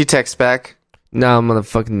 And then she texts back, No,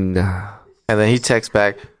 motherfucking. No. and then he texts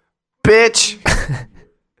back, "Bitch,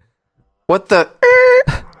 what the?"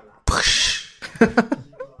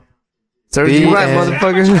 Sir, The you right, end.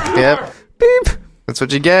 motherfucker. Yep, Beep. that's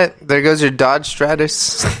what you get. There goes your Dodge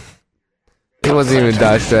Stratus. It wasn't even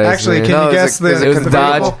Dodge Stratus. Actually, man. can No, you it was guess a- it was the a It was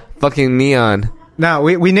convertible? Dodge fucking Neon. No,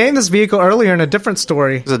 we named this vehicle earlier in a different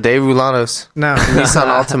story. It was a Dave Ulanos. No. Nissan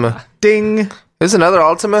Altima. Ding. There's another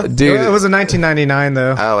Altima? Dude, It was a 1999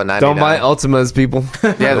 though. Oh, a 99. don't buy Ultimas, people.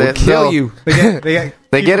 Yeah, They'll kill you. They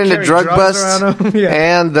They get into carry drug drugs busts, around 'em. Yeah.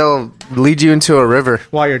 and they'll lead you into a river.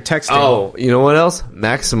 While you're texting. Oh, you know what else?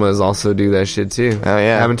 Maximas also do that shit too. Oh,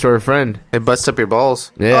 yeah. Happened to our friend. They bust up your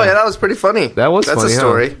balls. Yeah. Oh, yeah, that was pretty funny. That's funny, a huh?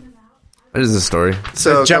 story. That is a story.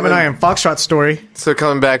 So Gemini and Foxtrot story. So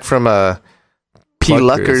coming back from P.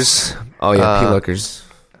 Luckers. Oh yeah, P. Luckers.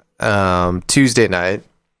 Tuesday night,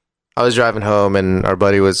 I was driving home, and our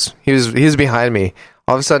buddy was behind me.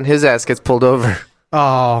 All of a sudden, his ass gets pulled over.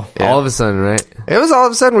 Oh. Yeah. All of a sudden, right? It was all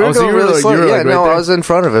of a sudden we were so going you were really like- slow. you were, Yeah, like, right no, there? I was in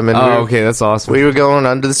front of him, and Oh, okay, that's awesome. we were going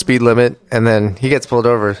under the speed limit, and then he gets pulled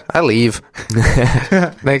over. I leave.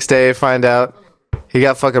 Next day, I find out he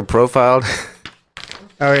got fucking profiled.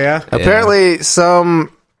 Oh yeah. Apparently,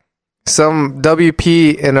 some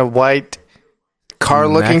WP in a white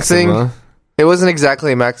car-looking thing. Maxima. It wasn't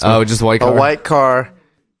exactly a Maxima. Oh, just white car. A white car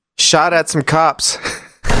shot at some cops,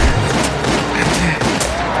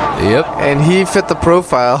 Yep. and he fit the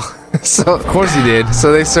profile. So Of course he did.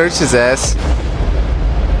 So they searched his ass.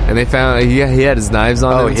 And they found he had his knives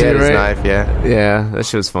on Oh, him he too, had his right? knife. Yeah. Yeah, that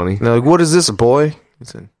shit was funny. And they're like, "What is this, boy?" He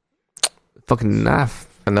said, Fucking knife.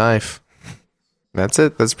 "A knife." That's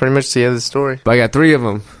it. That's pretty much the end of the story. But I got 3 of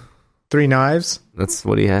them. 3 knives. That's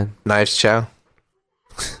what he had. Knives, chow.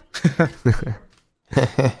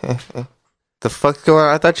 The fuck's going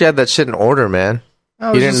on? I thought you had that shit in order, man.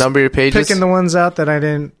 I You didn't number your pages? Picking the ones out that I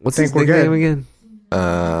didn't What's think his were nickname good.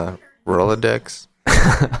 again? Rolodex.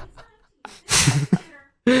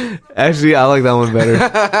 Actually, I like that one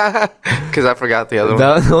better. Because I forgot the other one.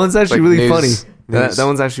 That one's actually Like really funny. news. That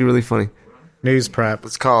one's actually really funny. News prep.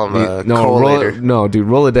 Let's call him No, collator. dude,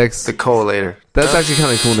 Rolodex. The collator. That's actually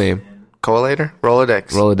kind of a cool name. Collator?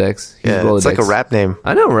 Rolodex. Rolodex. He's Yeah, Rolodex. it's like a rap name.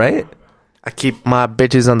 I know, right? I keep my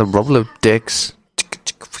bitches on the Rolodex.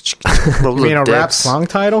 You mean a rap song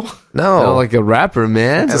title? No. No, like a rapper,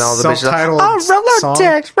 man. And all the bitches are self-titled like, oh,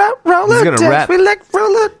 Rolodex, Rolodex. He's gonna rap. We like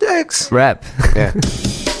Rolodex. Rap. Yeah.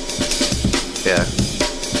 Yeah.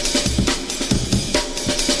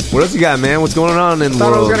 What else you got, man? What's going on in the Thought I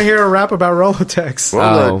was world? gonna hear a rap about Rolodex.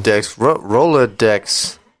 Rolodex.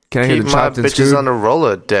 Rolodex. Can I hear Keep the my chopped and bitches screwed? on the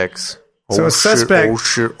Rolodex. So a suspect-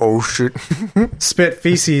 Oh shit. Spit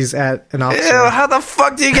feces at an officer. Ew, how the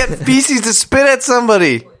fuck do you get feces to spit at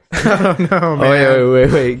somebody? No, man. Oh,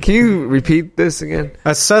 wait. Can you repeat this again?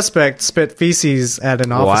 A suspect spit feces at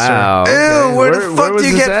an officer. Wow. Ew, okay. where the fuck was do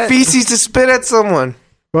you this get at? feces to spit at someone?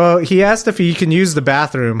 Well, he asked if he can use the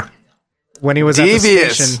bathroom when he was at the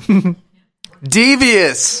Devious. station.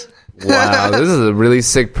 Devious. Wow, this is a really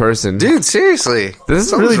sick person. Dude, seriously. This is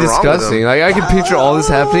Something's really wrong with disgusting. him. Like, I can picture all this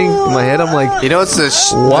happening in my head. I'm like, You know what's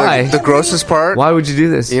Why? the grossest part? why would you do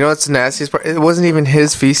this? You know what's the nastiest part? It wasn't even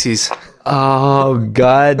his feces. Oh,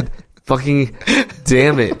 God. Fucking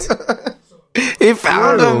damn it. He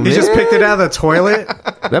found Ew, him. He just picked it out of the toilet.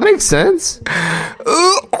 That makes sense. That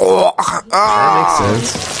makes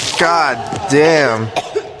sense. God damn.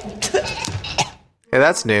 Hey,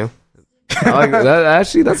 that's new. I like that.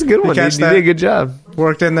 Actually, that's a good one. You catch did that? a good job.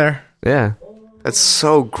 Worked in there. Yeah. That's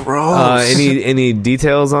so gross. Any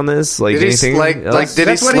details on this? Like did he anything? else? did he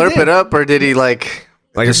That's what he slurp did. it up or did he like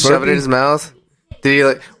Like just a shove it in Slurpee? his mouth? Did he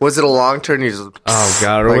like was it a long turn? He just Oh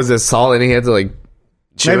God! Or like, was it salt and he had to like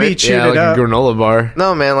chew Maybe he it? chewed yeah, it like up. a granola bar?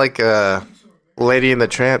 No, man, like Lady in the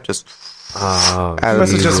Tramp just. Oh, out of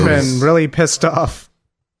Must have his- just been really pissed off.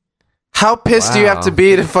 How pissed do you have to Wow.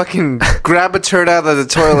 be to fucking grab a turd out of the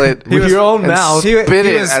toilet with your own and mouth. He, spit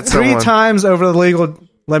he it was at 3 someone? times over the legal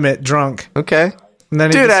limit drunk. Okay, And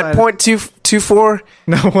then he dude, at decided, .224,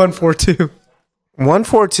 No, 142.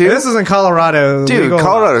 142. This is in Colorado. Dude, legal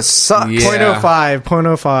Colorado sucks. Yeah. 0.05,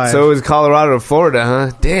 0.05. So it was Colorado to Florida,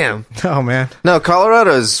 huh? Damn. Oh, man. No,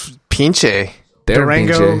 Colorado's pinche. They're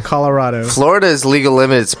Durango, pinche. Colorado. Florida's legal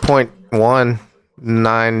limit is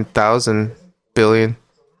 0.19,000 billion.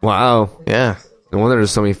 Wow. Yeah, No wonder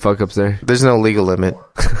there's so many fuck ups there. there's no legal limit.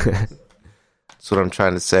 That's what I'm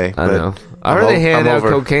trying to say. I but know. I heard they hand I'm out over.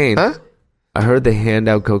 cocaine. Huh? I heard they hand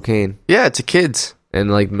out cocaine Yeah, to kids. and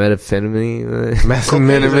like methamphetamine.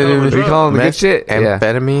 Methamphetamine. What do you call them? The good shit? Yeah.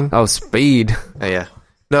 Amphetamine. Oh, speed. Oh, yeah.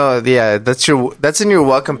 No, yeah, that's in your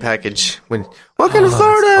welcome package. When welcome to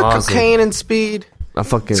Florida, awesome. cocaine and speed. A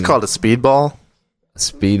fucking It's called a speedball.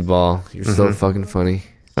 speedball. You're so fucking funny.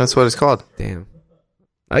 That's what it's called. Damn.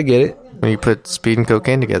 I get it. When you put speed and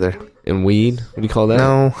cocaine together. And weed. What do you call that?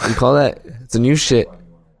 No. What do you call that? It's a new shit.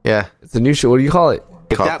 Yeah. It's a new shit. What do you call it?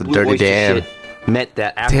 Called the Dirty Dam. Met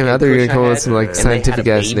that Damn, I thought you were gonna come up with some like scientific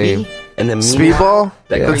ass name. And then Speedball?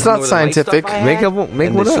 that Yeah. crazy It's not Northern Lights scientific. stuff I Make had, up- make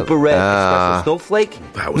and one the up. super red espresso snowflake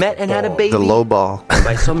met and had a baby. The low ball. And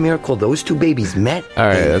by some miracle, those two babies met. All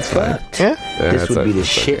right, and that's fine. fucked. Yeah. This would be the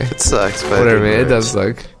shit. It sucks, but Whatever, man. It does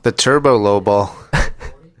suck. The turbo low ball.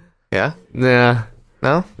 Yeah? Nah.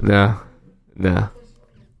 No? No.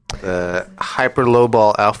 The hyper low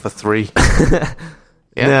ball alpha 3.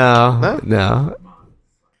 Yeah. No.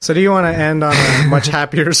 So do you want to end on a much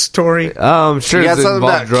happier story? Sure. You got Does it something involve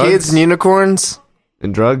about drugs kids and unicorns?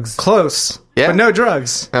 and drugs? Close. Yeah. But no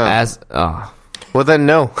drugs. Oh. Well, then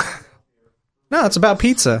no. No, it's about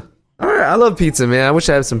pizza. All right, I love pizza, man. I wish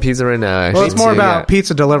I had some pizza right now. Actually. Well, it's more See, about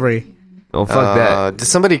pizza delivery. Oh, fuck that. Did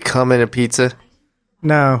somebody come in a pizza?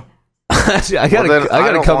 No. Actually, I got Well, then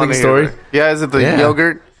a don't coming wanna hear story. it. Yeah, is it the Yeah.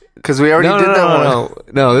 yogurt? Because we already did that one.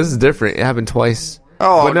 No, this is different. It happened twice.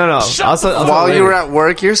 Oh, But no. I'll tell while you you were later. at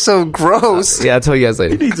work, you're so gross. Yeah, I'll tell you guys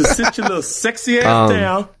later. You need to sit your little sexy ass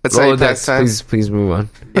down. Let's say Rolodex, pastime. please move on.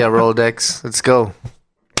 Yeah, Rolodex. Let's go.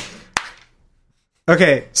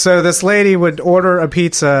 Okay, so this lady would order a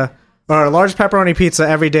pizza or a large pepperoni pizza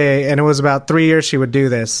every day, and it was about 3 years she would do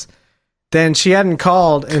this. Then she hadn't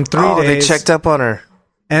called in 3 Oh, they days. checked up on her.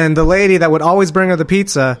 And the lady that would always bring her the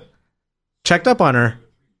pizza checked up on her.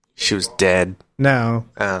 She was dead. No.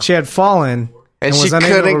 Oh. She had fallen And was she unable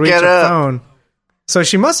to couldn't reach get her up. phone. So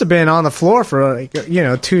she must have been on the floor for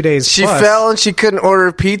 2 days. She plus. fell and she couldn't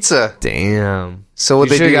order pizza. Damn. So what You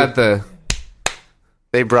they should do? have got the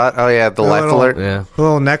They brought the life little- alert. yeah. A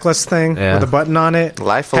little necklace thing Yeah. with a button on it.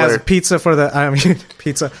 Life Has alert. pizza for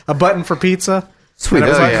pizza. A button for pizza. Sweet, And a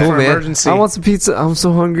that's button yeah. cool, for man. emergency. I want some pizza. I'm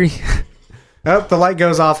so hungry. Oh, the light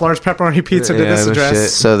goes off. Large pepperoni pizza to Yeah, this no address. shit.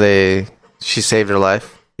 So she saved her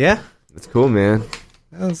life. Yeah. That's cool, man.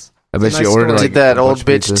 That was, I bet a she nice ordered story. like Did that a old bunch of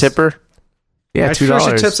bitch pizzas. tip her? Yeah, I'm $2. sure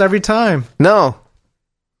she tips every time. No.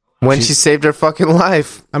 When she saved her fucking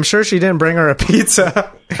life. I'm sure she didn't bring her a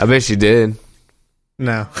pizza. I bet she did.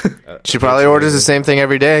 No. She probably orders the same thing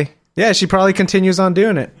every day. Yeah, she probably continues on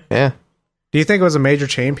doing it. Yeah. Do you think it was a major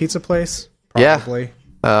chain pizza place? Yeah. Probably.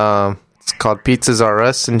 It's called Pizzas R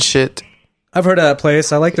Us and shit. I've heard of that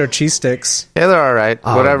place. I like their cheese sticks. Yeah, they're all right.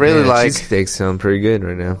 What I really like, cheesesteaks sound pretty good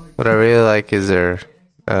right now. what I really like is their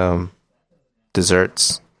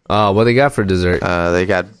desserts. Oh, what they got for dessert? They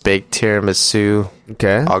got baked tiramisu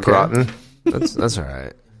Okay, au gratin. That's all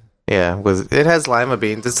right. Yeah, it has lima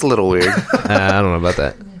beans. It's a little weird. I don't know about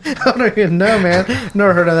that. I don't even know, man.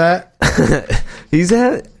 Never heard of that. He's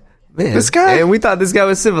had man. This guy? and we thought this guy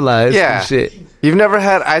was civilized. Yeah. and shit. You've never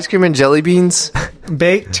had ice cream and jelly beans?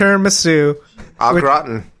 Baked tiramisu Au With-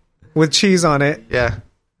 gratin. with cheese on it, Yeah.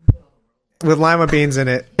 with lima beans in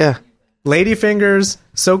it. Yeah. Lady fingers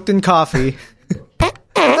soaked in coffee.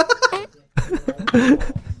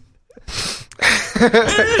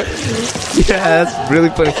 Yeah, that's really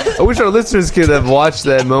funny. I wish our listeners could have watched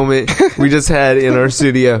that moment we just had in our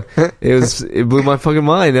studio. It blew my fucking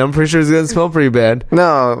mind. I'm pretty sure it's gonna smell pretty bad.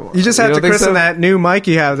 No, You just You have to don't think christen so? that new mic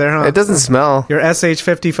you have there, huh? it doesn't smell. Your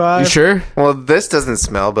SH55. You sure? Well, this doesn't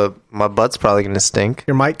smell, but my butt's probably going to stink.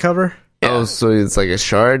 Your mic cover. Oh, so it's like a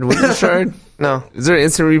shard. What's a shard? No. Is there an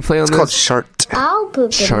instant replay on It's this? called shart. I'll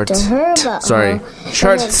poop Shart. into her butthole. Sorry. And then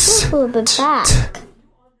Charts. she'll poop it back.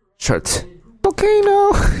 Shart.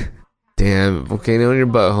 Volcano. Damn, volcano in your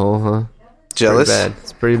butthole, huh? Jealous? Pretty bad.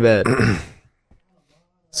 It's pretty bad.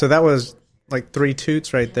 So that was like 3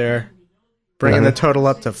 toots right there, bringing the total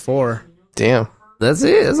up to 4. Damn. That's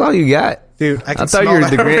it. That's all you got. Dude, I can thought smell you were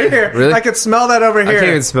that the over grand- here. Really? I can smell that over I can't here.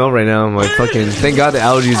 even smell right now. I'm like fucking. Thank God the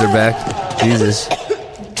allergies are back. Jesus.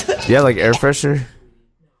 Yeah, like air freshener.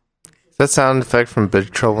 Is that sound effect from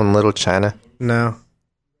Big Trouble in Little China? No.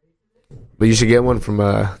 But you should get one from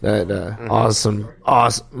that awesome.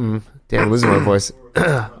 Damn, I'm losing my voice.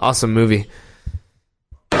 Awesome movie.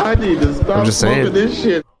 I need to stop I'm just saying. smoking this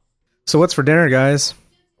shit. So what's for dinner, guys?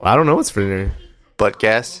 I don't know what's for dinner. Butt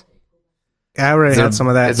gas? I already had some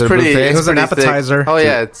of that. It's a buffet? It was an pretty thick. appetizer. Oh,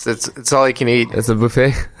 yeah. It's all you can eat. It's a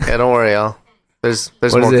buffet. Yeah, don't worry, Al. There's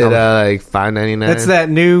What more is it? coming. Like $5.99. It's that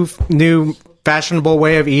new fashionable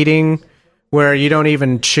way of eating where you don't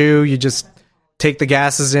even chew. You just take the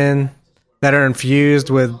gases in that are infused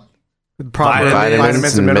with proper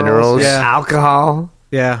vitamins and minerals. Yeah. Alcohol.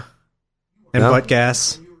 Yeah. And No? butt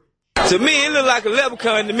gas. To me, it look like a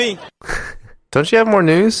leprechaun to me. Don't you have more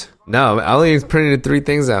news? No, I only printed 3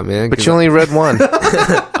 things out, man. But you only read one.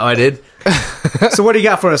 Oh, I did? So what do you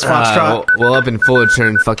got for us, Foxtrot? Well, up in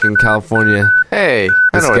Fullerton, fucking California. Hey, I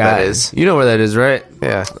This know where guy, that is. You know where that is, right?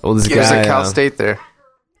 Yeah. Well, this There's guy. a Cal State there.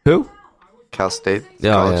 Who? Cal State. Oh,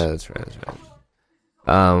 College. yeah, that's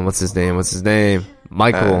right. What's his name?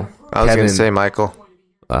 Michael. I was going Kevin, to say Michael.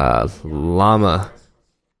 Llama.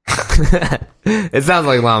 It sounds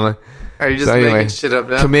like llama. Are you just So anyway, making shit up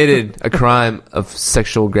now? Committed a crime of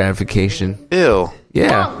sexual gratification. Ew.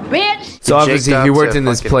 Yeah. Bitch. So obviously he Jake worked Dobbs in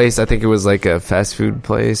this fucking- place. I think it was like a fast food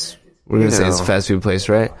place. We're gonna say it's a fast food place,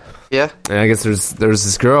 right? Yeah. And I guess there was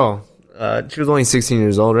this girl. She was only 16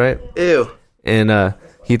 years old, right? Ew. And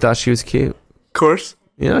he thought she was cute. Of course.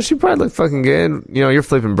 You know, she probably looked fucking good. You know, you're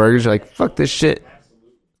flipping burgers. You're like, fuck this shit.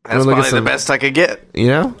 That's look at probably the best I could get. You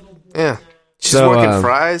know? Yeah. She's So, working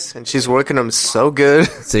fries, and she's working them so good.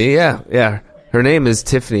 See, yeah. Her name is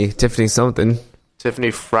Tiffany something.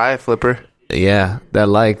 Tiffany Fry Flipper. Yeah, that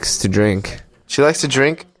likes to drink. She likes to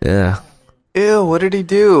drink. Yeah. Ew, what did he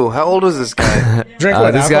do? How old was this guy? Drink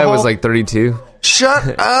This guy was like 32.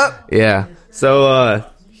 Shut up! Yeah. So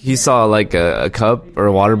he saw like a cup or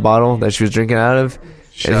a water bottle that she was drinking out of,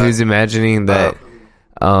 and he was imagining that,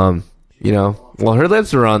 you know, well, her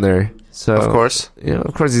lips were on there, so Of course. you know,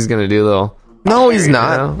 of course he's gonna do a little, No, he's you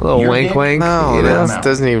not. know, a little wank wank. No, you know? that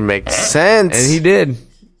doesn't even make sense. And he did.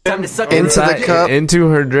 into the cup. Into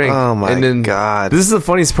her drink. Oh my and then, God. This is the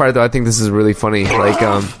funniest part, though. I think this is really funny. Like,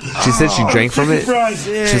 she said she drank from it.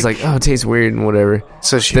 She's like, "Oh, it tastes weird and whatever."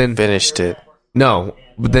 So she then finished it. No,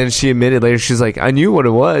 but then she admitted later. She's like, "I knew what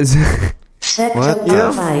it was." Set What to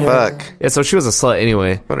the fire. fuck? Yeah, so she was a slut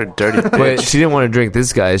anyway. What a dirty But bitch. she didn't want to drink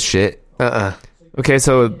this guy's shit. Okay,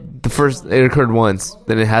 so it occurred once,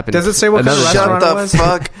 then it happened. Does it say what kind of another Shut restaurant time. it the was?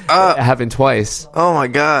 fuck up. It happened twice. Oh my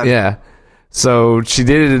God. Yeah. So she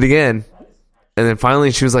did it again. And then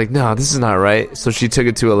finally she was like, "No, this is not right." So she took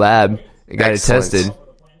it to a lab and got Excellent. it tested.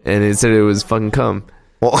 And it said it was fucking cum.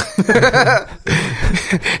 Well,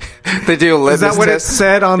 they do a litmus Is that what it test.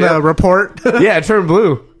 said on the report? Yeah, it turned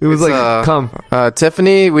blue. It was It's, like cum.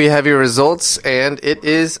 Tiffany, we have your results, and it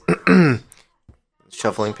is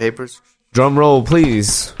shuffling papers. Drum roll,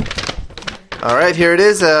 please. All right, here it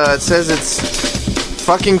is. It says it's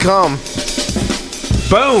fucking cum.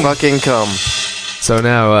 Boom. Fucking cum. So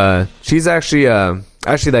now she's actually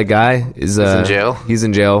that guy is in jail? He's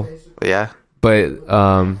in jail. Yeah, But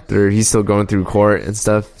he's still going through court and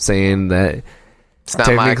stuff, saying that it's not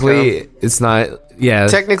technically it's not. Yeah,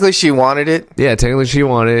 technically she wanted it. yeah. Technically, she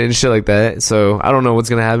wanted it and shit like that. So I don't know what's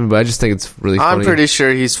gonna happen, but I just think it's really funny. I'm pretty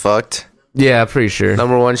sure he's fucked. Yeah, pretty sure.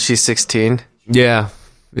 Number one, she's 16. Yeah.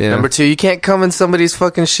 Number two, you can't come in somebody's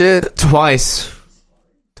fucking shit. Twice.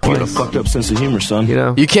 You got a fucked up sense of humor, son. You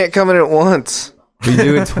know, You can't come in it once. you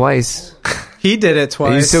do it twice. He did it twice.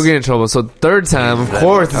 And you still get in trouble. So third time, of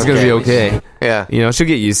course, it's gonna be okay. Yeah. You know, she'll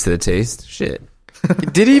get used to the taste. Shit.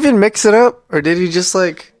 Did he even mix it up, or did he just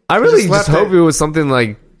like? I really just just left hope it was something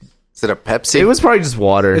like. Is it a Pepsi? It was probably just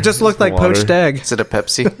water. It just looked like Water. poached egg. Is it a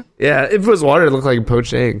Pepsi? Yeah, if it was water, it looked like a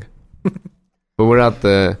poached egg. But without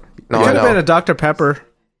the. No, Could I have been a know. Dr. Pepper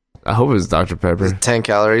I hope it was Dr. Pepper. 10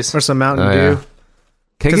 calories. or some Mountain Oh, Dew. yeah. Can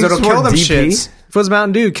Because you it'll just kill more them DP? shits. If it was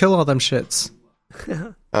Mountain Dew, kill all them shits.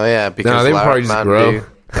 Oh yeah, because No, they would probably just Mountain grow.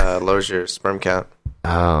 Dew, lowers your sperm count.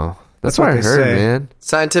 Oh, that's what what I they heard, say. man.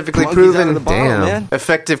 Scientifically Monkeys out of proven, the bottle, Damn. man.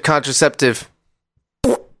 effective contraceptive.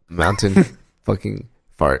 Mountain fucking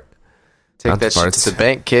fart. Take Mountain that shit farts. to the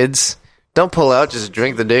bank, kids. Don't pull out, just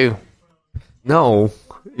drink the dew. No,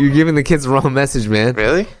 you're giving the kids the wrong message, man.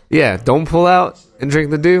 Really? Yeah, don't pull out and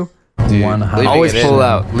drink the dew. Leaving Always it pull in-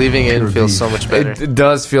 out. Leaving it in feels so much better. It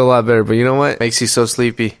does feel a lot better, but you know what? Makes you so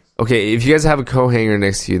sleepy. Okay, if you guys have a co-hanger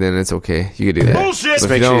next to you, then it's okay. You could do that. Bullshit! But Just if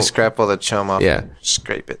make you sure you don't- scrap all the chum off. Yeah.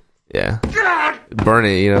 Scrape it. Yeah. Burn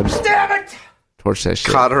it, you know. Just torch that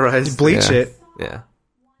shit. Cauterize. Bleach Yeah. it. Yeah.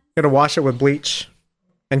 Gotta wash it with bleach.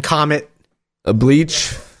 And Comet. A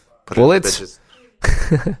bleach. Put it in Bullets.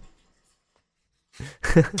 bitches.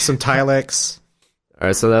 Some Tilex. All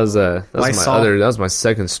right, so that was my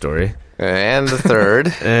second story. And the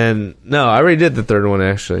third. And no, I already did the third one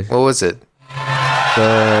actually. What was it?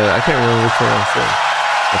 I can't remember which one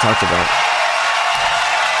I talked about.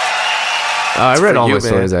 I read for all you, my man.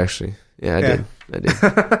 stories actually. Yeah, I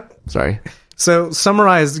did. Sorry. So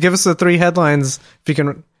summarize. Give us the 3 headlines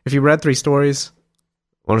if you read 3 stories.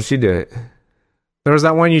 Why don't you do it? There was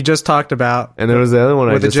that one you just talked about. And there was the other one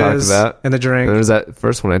I with the just talked jizz about. and the drink. And there was that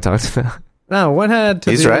first one I talked about. No, what had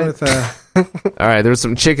to He's do right. with All right, there was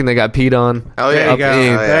some chicken that got peed on. Oh, yeah. There you Up go.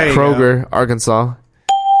 in There you Kroger, Arkansas.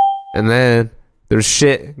 And then there's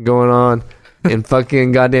shit going on in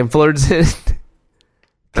fucking goddamn Fullerton, That's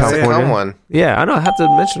a California. fun one. Yeah, I know. I have to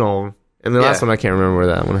mention all of them. And the last Yeah. one, I can't remember where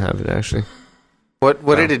that one happened, actually. What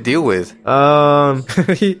did it deal with?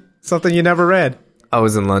 something you never read. I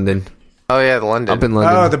was in London. Oh, yeah, London. Up in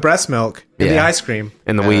London. Oh, the breast milk and the Yeah. ice cream,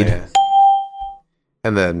 and the Oh, weed. yeah.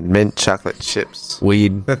 And the mint chocolate chips.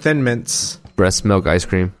 Weed, the Thin Mints. breast milk ice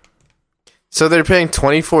cream. So they're paying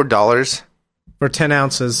 $24 For 10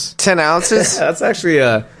 ounces. 10 ounces? That's actually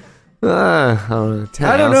I don't know. 10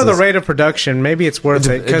 I don't know ounces. the rate of production. Maybe it's worth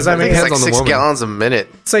it. Because, I mean, It's depends like on the 6 woman. gallons a minute.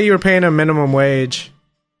 say you were paying a minimum wage.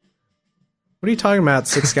 What are you talking about?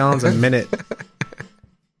 6 gallons a minute?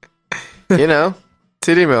 You know,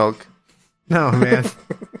 titty milk. No, man.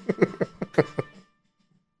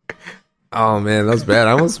 Oh man, that was bad.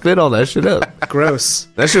 I almost spit all that shit up. Gross.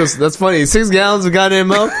 That's funny. 6 gallons of goddamn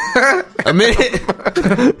milk? A minute?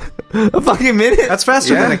 A fucking minute? That's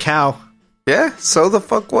faster Yeah. than a cow. Yeah, so the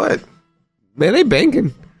fuck what? Man, they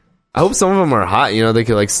banking. I hope some of them are hot. You know, they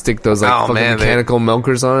could like stick those like Oh, fucking man, mechanical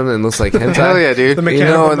milkers on them and it looks like hentai. Hell yeah, dude. The You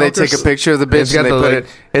mechanical know when they milkers. take a picture of the bitch It's got and they the, put like-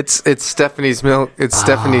 it, it's Stephanie's milk. It's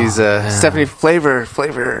Stephanie's Stephanie flavor.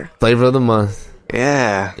 Flavor of the month.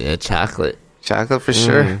 Yeah, Yeah, chocolate. chocolate for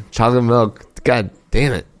sure. Chocolate milk. God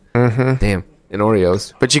damn it. Mm-hmm. Damn. And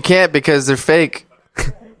Oreos. But you can't because they're fake.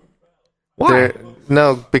 Why?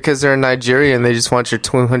 No, because they're in Nigeria and they just want your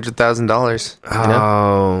 $200,000.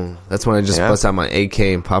 Oh, that's when I just Yeah. bust out my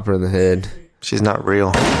AK and pop her in the head. She's not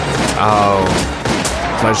real. Oh.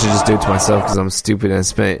 So I should just do it to myself because I'm stupid and I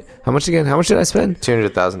spent... How much again? How much did I spend?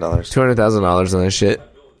 $200,000. $200,000 on that shit.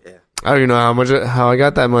 Yeah. I don't even know how I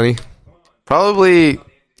got that money. Probably.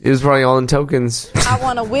 It was probably all in tokens. I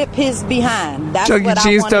want to whip his behind. That's Chuck E. what I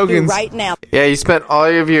Cheese want to do tokens. right now. Yeah, you spent all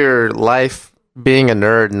of your life being a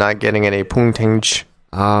nerd, not getting any puntage.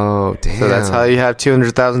 Oh, damn. So that's how you have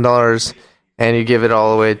 $200,000, and you give it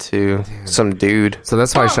all away to some dude. So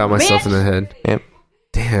that's why I shot myself in the head. Yep.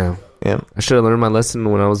 Damn. Yep. I should have learned my lesson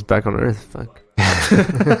when I was back on Earth. Fuck.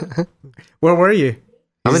 Where were you?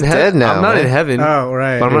 I'm He's in dead now, I'm not man. in heaven. Oh,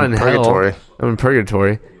 right. But I'm not in purgatory. hell. I'm in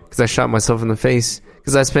purgatory because I shot myself in the face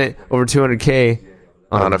because I spent over $200K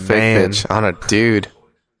On a fake man. bitch. On a dude.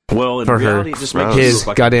 Well, in For her. reality, it just makes you His look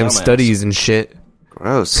like a goddamn dumbass. studies and shit.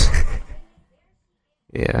 Gross.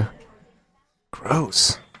 Yeah.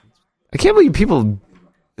 Gross. I can't believe people.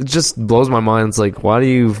 It just blows my mind. It's like, why do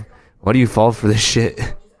you fall for this shit?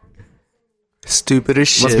 Stupid as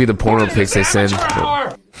shit. Must be the porno pics they send,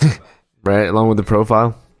 right? Along with the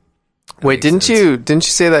profile. Wait, didn't you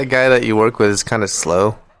say that guy that you work with is kind of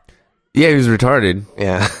slow? Yeah, he was retarded.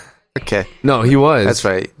 Yeah. Okay. No, he was. That's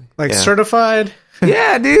right. Like Yeah. certified?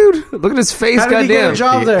 Yeah, dude. Look at his face. How did he goddamn. get a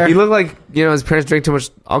job there? He looked like his parents drank too much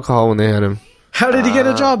alcohol when they had him. How did he get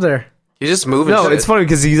a job there? You just move into No, it's it. funny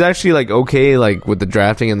because he's actually like okay, like with the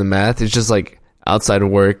drafting and the math. It's just like outside of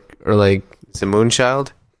work or like It's a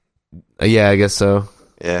moonchild? yeah, I guess so.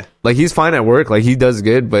 Yeah. Like he's fine at work, like he does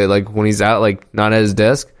good, but like when he's out, like not at his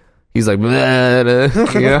desk, he's like, blah, blah,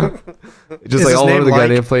 you know, just Is like his all name over the like-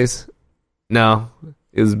 goddamn place. No,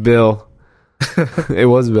 it was Bill. It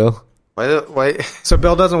was Bill. Why? So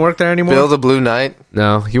Bill doesn't work there anymore? Bill the Blue Knight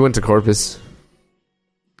No, he went to Corpus.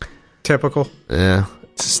 Typical. Yeah,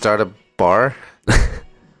 to start a bar?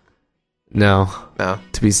 no, No.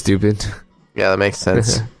 to be stupid. Yeah, that makes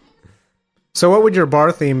sense. So what would your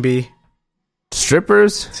bar theme be?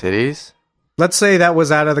 Strippers? Titties? Let's say that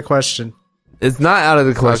was out of the question. It's not out of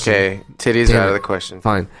the question. Okay, titties Damn are out of it. the question.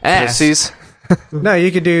 Fine. Ass. Pussies? No,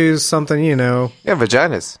 you could do something, Yeah,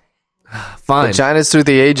 vaginas. Fine. Vaginas through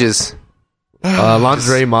the ages.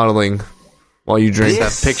 Lingerie modeling while you drink.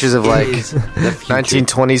 Have pictures of like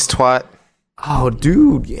 1920s twat. Oh,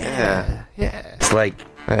 dude. Yeah. It's like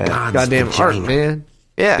Yeah. Goddamn art, man.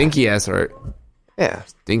 Yeah. Stinky ass art. Yeah.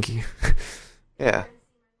 Stinky. Yeah.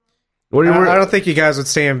 What do you I don't think you guys would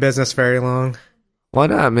stay in business very long. Why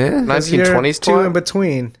not, man? 1920s Two in twat?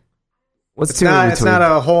 between. What's It's two in not. It's between?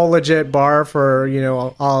 not a whole legit bar for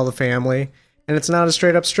all the family, and it's not a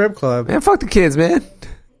straight up strip club. Man, fuck the kids, man.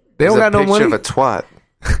 They don't There's got a no picture money. of a twat.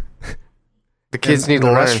 The kids In need the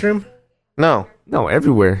to learn. restroom. No. No,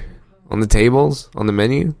 everywhere. On the tables, on the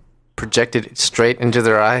menu. Projected straight into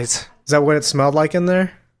their eyes. Is that what it smelled like in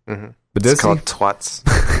there? But It's this called twats.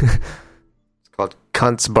 It's called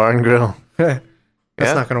Cunts Bar and Grill. That's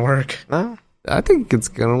Yeah? not going to work. No? I think it's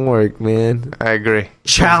gonna work, man. I agree.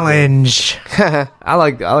 Challenge. I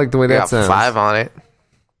like the way I that got sounds. 5 on it.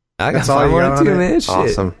 I got That's all 5 you on got it on too, it? man. Shit.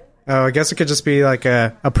 Awesome. Oh, I guess it could just be like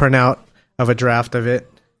a printout of a draft of it.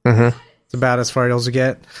 Mm-hmm. It's about as far as you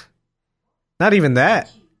get. Not even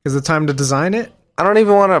that. Is it time to design it? I don't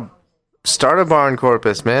even want to start a bar in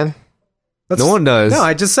Corpus, man. That's- No one does. No,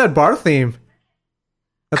 I just said bar theme.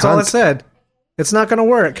 That's all I Cunt. said. It's not going to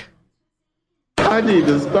work. I need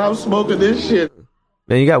to stop smoking this shit.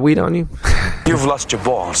 Man, you got weed on you? You've lost your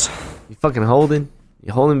balls. You fucking holding?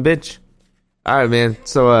 You holding, bitch? All right, man.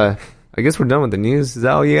 So, I guess we're done with the news. Is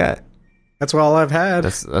that all you got? That's all I've had.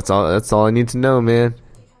 That's all I need to know, man.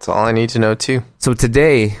 That's all I need to know, too. So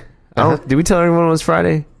today, did we tell everyone it was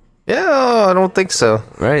Friday? Yeah, I don't think so.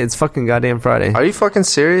 Right? It's fucking goddamn Friday. Are you fucking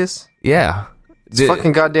serious? Yeah. It's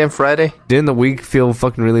fucking goddamn Friday. Didn't the week feel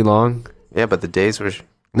fucking really long? Yeah, but the days were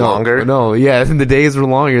longer. No, yeah, the days were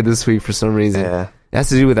longer this week for some reason. Yeah. It has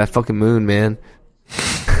to do with that fucking moon, man.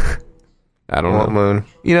 I don't know. What moon?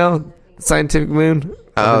 You know, the scientific moon.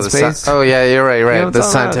 Oh, space. Oh, yeah, you're right. You know what The I'm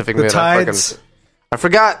talking scientific The moon. tides. I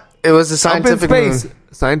forgot. It was the scientific up in moon. space.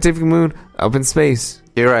 Scientific moon up in space.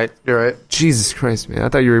 You're right. Jesus Christ, man! I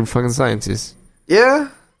thought you were a fucking scientist. Yeah.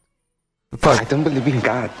 Fuck. I don't believe in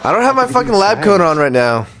God. I don't have my fucking lab coat on right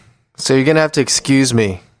now, so you're gonna have to excuse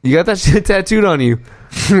me. You got that shit tattooed on you.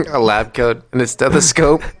 A lab coat and a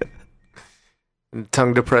stethoscope, and a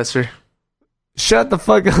tongue depressor, Shut the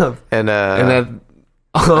fuck up. and that.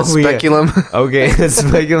 a speculum. Yeah. Okay,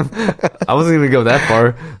 speculum. I wasn't gonna go that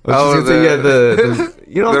far. The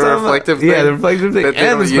you know what the I'm talking reflective about? thing Yeah, the reflective thing that they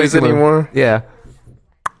and the don't use speculum anymore? Yeah.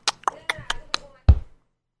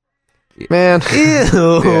 Man.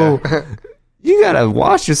 Ew. Yeah. You gotta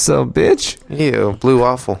wash yourself, bitch. Ew, blue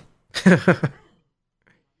waffle.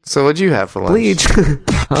 So what'd you have for lunch? Bleach.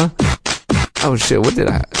 Huh? Oh shit, what did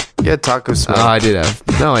I have? You had taco smoke. Oh, I did have.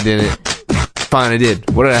 No, I didn't. Fine, I did.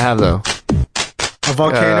 What did I have though? A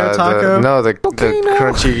volcano taco? The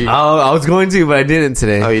crunchy. Oh, I was going to, but I didn't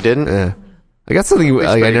today. Oh, you didn't? Yeah. I got something like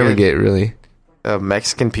I pretty never good. get really.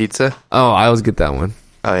 Mexican pizza. Oh, I always get that one.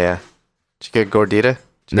 Oh yeah. Did you get gordita?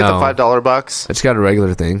 Did you No. get the $5 box? I just got a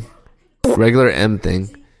regular thing. Regular M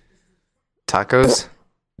thing. Tacos?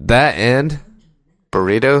 That and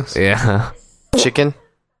Burritos? yeah. Chicken?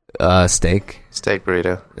 Steak. Steak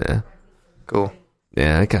burrito. Yeah. Cool.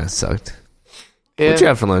 Yeah, that kinda sucked. Yeah. What'd you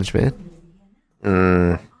have for lunch, man?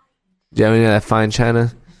 Did you have any of that fine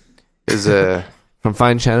china? Is From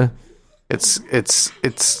fine china?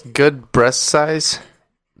 it's good breast size.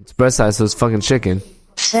 It's breast size, so it's fucking chicken.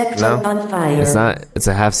 Sector on fire. It's not. It's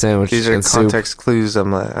a half sandwich. These are and soup. context clues.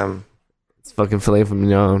 I'm It's fucking filet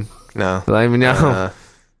mignon. no. Filet mignon.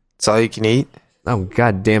 It's all you can eat. Oh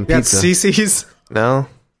goddamn You got pizza. CC's? No,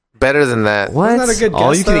 better than that. What? Isn't that a good All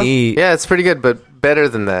guess, you can though? eat. Yeah, it's pretty good, but better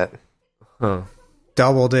than that. Huh.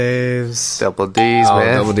 Double Dave's. Double D's, Oh,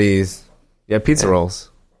 man. double D's. Yeah, pizza rolls.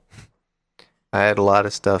 I had a lot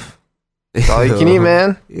of stuff. It's all you can eat,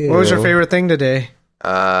 man. What was your favorite thing today?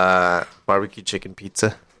 Barbecue chicken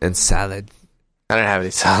pizza. And salad. I didn't have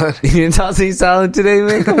any salad. You didn't toss any salad today,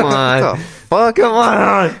 man? Come on. What the fuck? Come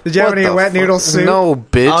on. Did you have What any the wet fuck? noodle soup? No,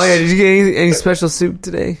 bitch. Oh yeah, did you get any special soup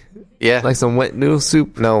today? Yeah. Like some wet noodle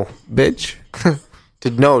soup, No. bitch?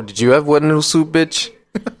 Did you have wet noodle soup, bitch?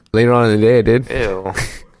 Later on in the day, I did. Ew.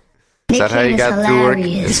 Is that how you got through work?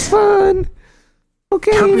 It's fun.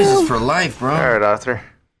 Okay, you Purpose know. is for life, bro. All right, Arthur.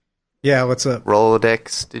 Yeah, what's up?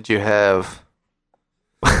 Rolodex. Did you have?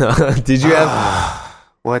 Did you have...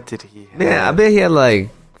 What did he have? Man, I bet he had like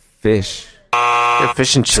fish. Yeah,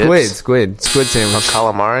 fish and chips. Squid sandwich.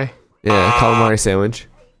 Calamari. Yeah, calamari sandwich.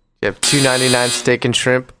 You have $2.99 steak and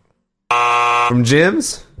shrimp. From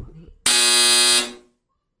Jim's?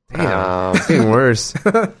 Damn, it's getting worse.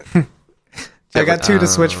 I got two to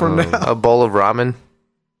switch from now. A bowl of ramen.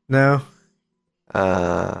 No.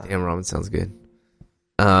 Damn, ramen sounds good.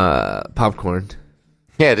 Popcorn.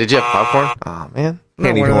 Yeah, did you have popcorn? Oh man, Not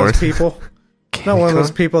Candy one of corn. those people. Not one of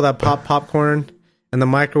those people that pop popcorn in the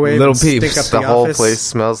microwave Little and peeps. stink up the the whole office. place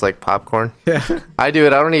smells like popcorn. Yeah. I do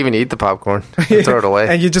it. I don't even eat the popcorn. I throw it away.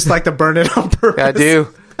 And you just like to burn it on purpose. Yeah, I do.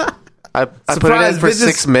 I put it in Surprise, for bitches.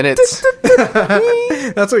 6 minutes.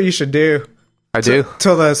 That's what you should do. I do.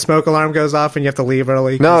 Till the smoke alarm goes off and you have to leave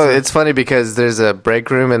early. No, it's funny because there's a break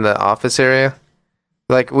room in the office area.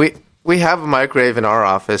 Like we have a microwave in our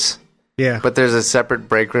office, Yeah. but there's a separate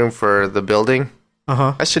break room for the building.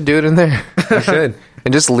 Uh-huh. I should do it in there. You should.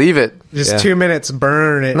 And just leave it. Just Yeah. 2 minutes,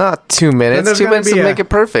 burn it. Not 2 Then minutes. there's 2 gonna minutes be to a- make it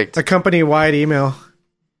perfect. A company-wide email.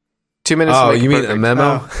 2 minutes to Oh, make you it mean perfect. a memo?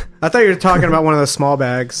 Oh, I thought you were talking about one of those small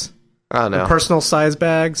bags. Oh, no. Personal size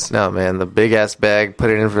bags. No, man. The big-ass bag, put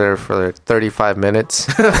it in for 35 minutes.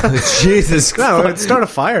 Jesus No, Christ. it'd start a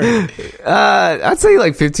fire. I'd say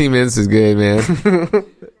like 15 minutes is good, man.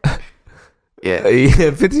 Yeah.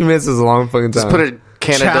 Yeah, 15 minutes is a long fucking time. Just put a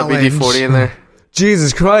can Challenge. of WD-40 in there.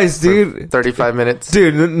 Jesus Christ, dude. 35 minutes.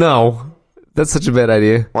 Dude, no. That's such a bad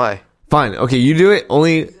idea. Why? Fine. Okay, you do it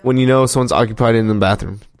only when you know someone's occupied in the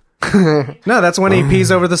bathroom. No, that's when he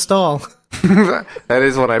pees over the stall. That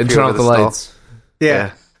is when I And pee turn over off the stall. lights.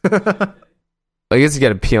 Yeah. I guess you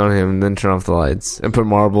gotta pee on him and then turn off the lights and put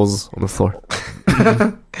marbles on the floor.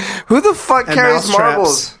 Who the fuck And carries mouse traps.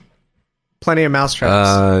 marbles? Plenty of mouse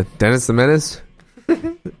traps. Dennis the Menace?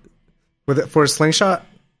 With it for a slingshot?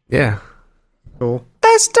 Yeah. Cool.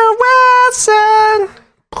 Mr. Wilson.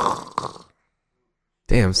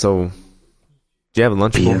 Damn. So, do you have a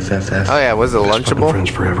Lunchable? BFFF. Oh yeah, was it Lunchable? Friends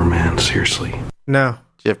forever, man. Seriously. No.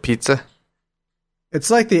 Do you have pizza? It's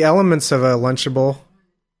like the elements of a Lunchable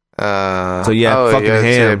So you had fucking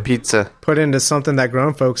ham. pizza. put into something that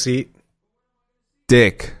grown folks eat.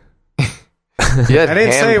 Dick. You had I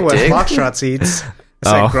didn't ham say what dick? Foxtrots eats. I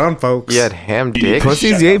Oh. said grown folks. You had ham dick.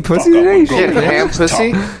 Pussies, you ate pussy today? You had ham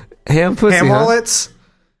pussy. Ham pussy, ham huh? wallets?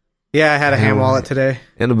 Yeah, I had a ham wallet today.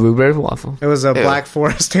 And a blueberry waffle. It was a Black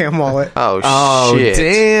Forest ham wallet. Oh, shit!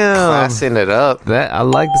 Damn. Classing it up. That I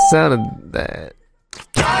like the sound of that.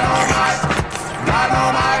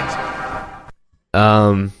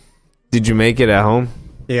 Did you make it at home?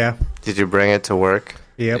 Yeah. Did you bring it to work?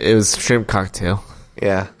 Yep. It was shrimp cocktail.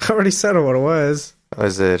 Yeah. I already said what it was.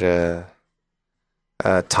 Was it a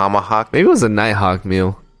tomahawk? Maybe it was a Nighthawk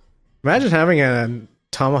meal. Imagine having a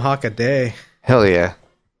tomahawk a day. Hell yeah.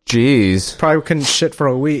 Jeez. Probably couldn't shit for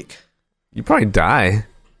a week. You probably die.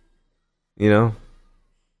 You know?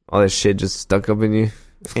 All that shit just stuck up in you.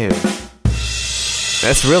 Ew.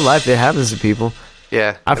 That's real life. It happens to people.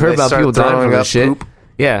 Yeah. I've And heard they about start people dying throwing from up this shit. poop.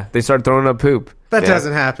 Yeah, they start throwing up poop. That Yeah.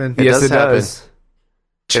 doesn't happen. It Yes, does it happen. does.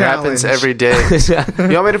 It happens Challenge. every day.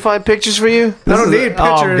 You want me to find pictures for you? I don't need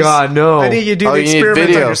pictures. Oh, God, no. I need you to do Oh, the you need experiment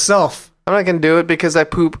video. on yourself. I'm not gonna do it because I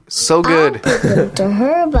poop so good. To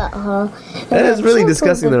her about her. That is really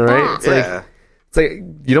disgusting, though, right? It's like, Yeah. it's like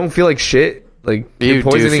you don't feel like shit. Like You you're do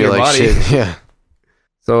poisoning feel your like body. shit. Yeah.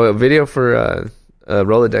 So a video for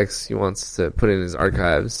Rolodex he wants to put in his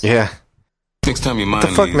archives. Yeah. Next time you mind, the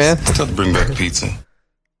fuck, man? tell to bring back pizza.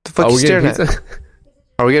 The fuck Are you we getting staring at? pizza?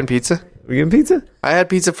 Are we getting pizza? We getting pizza? I had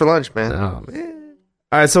pizza for lunch, man. Oh man!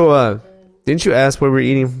 All right, so didn't you ask what we're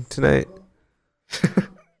eating tonight?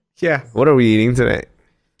 Yeah. What are we eating tonight?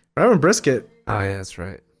 We're having brisket. Oh yeah, that's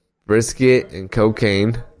right. Brisket and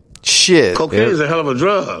cocaine. Shit. Cocaine is a hell of a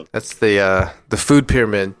drug. That's the food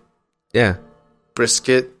pyramid. Yeah.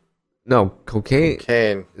 Brisket, No, cocaine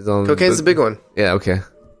cocaine. is on. Cocaine's the big one. Yeah. Okay.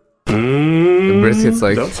 The brisket's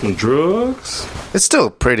like That's some drugs. It's still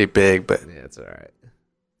pretty big, but yeah, it's all right.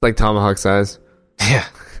 Like tomahawk size. yeah.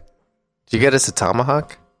 Did you get us a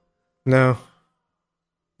tomahawk? No.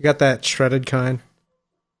 You got that shredded kind.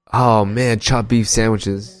 Oh man, chopped beef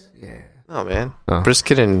sandwiches. Yeah. Oh man, Oh.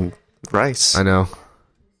 brisket and rice. I know.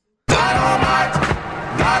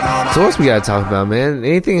 So what else we gotta talk about, man?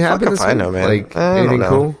 Anything happened if this I week? know, man. Like I don't anything know.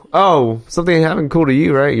 cool? Oh, something happened cool to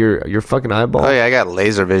you, right? Your fucking eyeball. Oh yeah, I got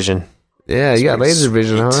laser vision. Yeah, you got Sweet, laser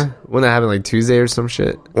vision, sweet. huh? When that happened, like Tuesday or some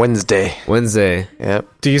shit. Wednesday. Wednesday. Yep.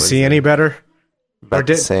 Do you see any better? About Or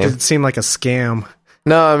did the same. it seem like a scam?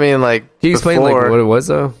 No, I mean like. Can you explain like before- what it was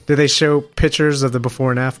though? Did they show pictures of the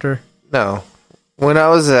before and after? No. When I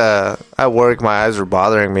was at work, my eyes were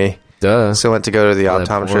bothering me, Duh. so I went to go to the Oh, that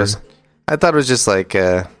optometrist. porn. I thought it was just like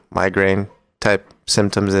migraine type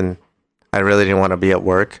symptoms, and I really didn't want to be at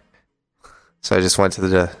work, so I just went to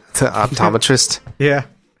the optometrist. Yeah.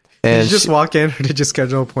 Did And you just walk in or did you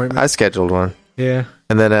schedule an appointment? I scheduled one, Yeah.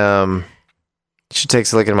 and then she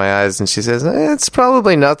takes a look at my eyes and she says, "It's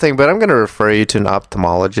probably nothing, but I'm going to refer you to an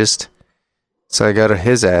ophthalmologist." So I go to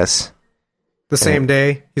his ass. The same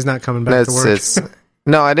day, he's not coming back to work.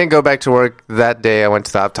 No, I didn't go back to work that day. I went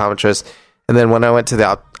to the optometrist, and then when I went to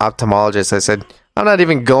the ophthalmologist, I said, "I'm not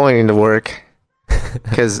even going to work."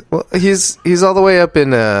 Because he's all the way up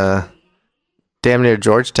in damn near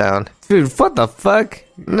Georgetown. Dude, what the fuck?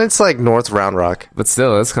 And it's like North Round Rock. But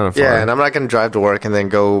still, that's kind of far. Yeah, and I'm not going to drive to work and then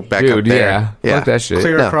go back up Dude, there. yeah. Fuck that shit.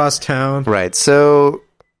 Clear No. across town. Right. So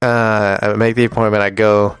I make the appointment. I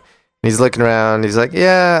go. And he's looking around. He's like,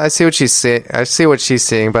 "Yeah, I see what she's seeing. I see what she's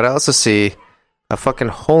seeing, but I also see a fucking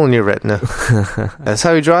hole in your retina." That's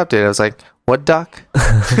how he dropped it. I was like, "What, doc?"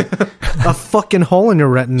 A fucking hole in your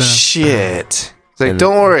retina. Shit. He's like, And-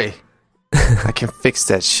 "Don't worry, I can fix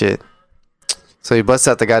that shit." So he busts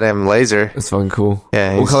out the goddamn laser. That's fucking cool.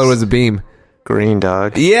 Yeah. What he's color was the beam? Green,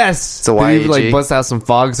 dog. Yes. It's a Did you like YAG. bust out some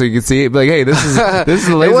fog so you could see it? Be like, hey, this is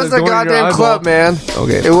the laser. It wasn't a going in your goddamn eyeball. club, man.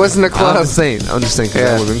 Okay. It wasn't a I'm club. just saying. 'Cause Yeah.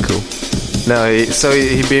 that would have been cool. No, so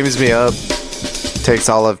he beams me up. Takes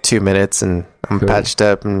all of 2 minutes, and I'm Cool. patched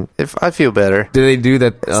up, and if I feel better. Did they do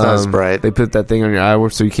that? It's not as bright. They put that thing on your eye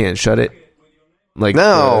so you can't shut it. Like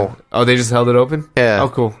No. oh, they just held it open. Yeah. Oh,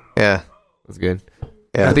 cool. Yeah. That's good.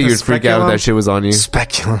 Yeah. I think you'd freak out if Speculum? that shit was on you.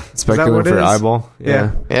 Speculum. Speculum what for it your is? eyeball.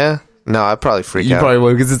 Yeah. Yeah. No, I'd probably freak You out. probably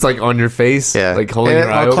would because it's like on your face. Yeah. Like holding And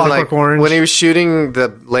your eye it- open. Clockwork like, Orange. when he was shooting the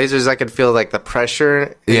lasers, I could feel like the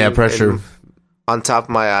pressure. Yeah, pressure. on top of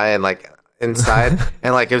my eye and like inside,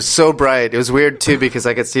 and like it was so bright. It was weird too because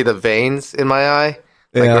I could see the veins in my eye,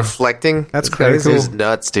 like Yeah. reflecting. That's kinda crazy. It was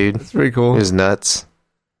nuts, dude. It's pretty It coul was nuts.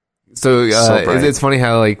 So, So bright. it's funny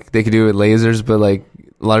how like they could do it with lasers, but like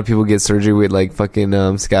a lot of people get surgery with like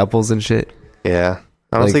fucking scalpels and shit. Yeah.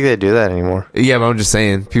 I don't Like- think they do that anymore. Yeah, but I'm just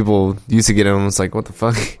saying, people used to get them. It's like, what the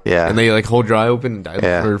fuck? Yeah. And they like hold your eye open and die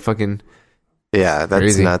Yeah. or fucking. Yeah, that's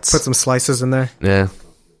Crazy. nuts. Put some slices in there. Yeah.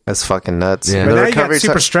 That's fucking nuts. Yeah. But The now you got recovery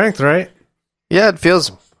super ti- strength, right? Yeah, it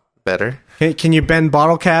feels better. Can you bend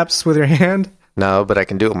bottle caps with your hand? No, but I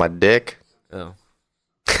can do it with my dick. Oh.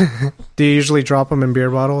 Do you usually drop them in beer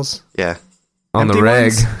bottles? Yeah, On the Empty reg.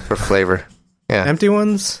 ones? for flavor. Yeah. Empty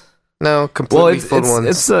ones? No, Well, completely it's full ones.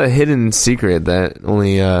 it's a hidden secret that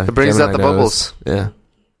only It brings out Gemini the knows. bubbles. Yeah.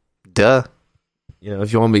 Duh. You know,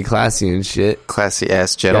 if you want to be classy and shit, Classy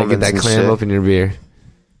ass you gotta gentlemen. get that clam up in your beer.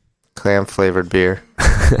 Clam flavored beer.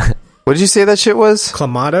 What did you say that shit was?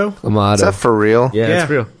 Clamato? Clamato. Is that for real? Yeah, Yeah. it's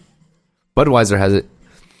real. Budweiser has it.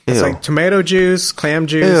 Ew. It's like tomato juice, clam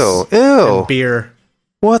juice, Ew. and Ew. beer.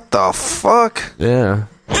 What the fuck? Yeah.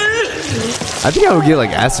 I think I would get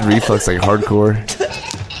like acid reflux, like hardcore.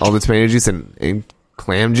 All the tomato juice and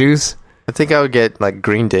clam juice. I think I would get like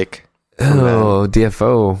green dick. Oh,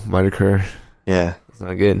 DFO might occur. Yeah. It's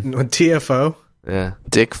not good. With TFO. Yeah,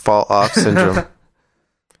 Dick fall off syndrome.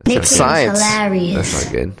 Nickname's science. hilarious. that's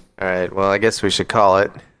not good. All right. Well, I guess we should call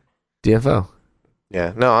it. DFO.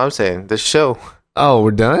 Yeah. No, I'm saying the show. Oh,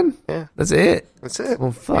 we're done? Yeah. That's it? That's it.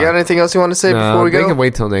 Well, fuck. You got anything else you want to say before we they go? can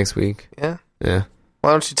wait till next week. Yeah. Yeah.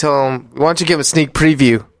 Why don't you tell them? Why don't you give a sneak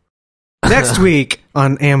preview? Next week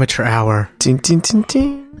on Amateur Hour. Ding, ding, ding,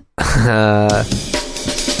 ding.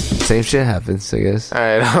 Same shit happens, I guess. All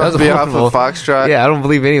right. That On was behalf of horrible. Foxtrot, Yeah, I don't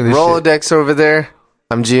believe any of this shit. Rolodex over there.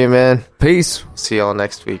 I'm G-Man. Peace. See y'all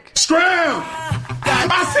next week. Scram!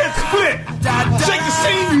 I said split! Shake the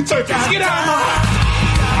scene, you turkeys! Get out of my house!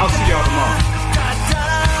 I'll see y'all tomorrow.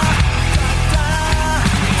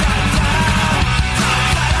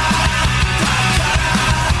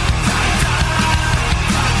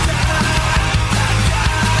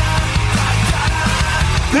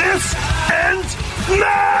 This ends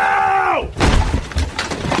now!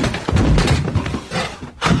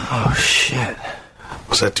 Oh, shit.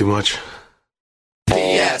 Was that too much?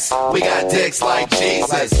 Yes, we got dicks like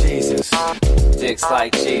Jesus. Dicks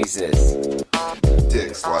like Jesus.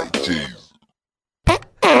 Dicks like Jesus.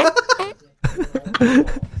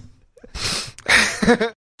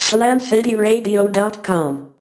 PlanCityRadio.com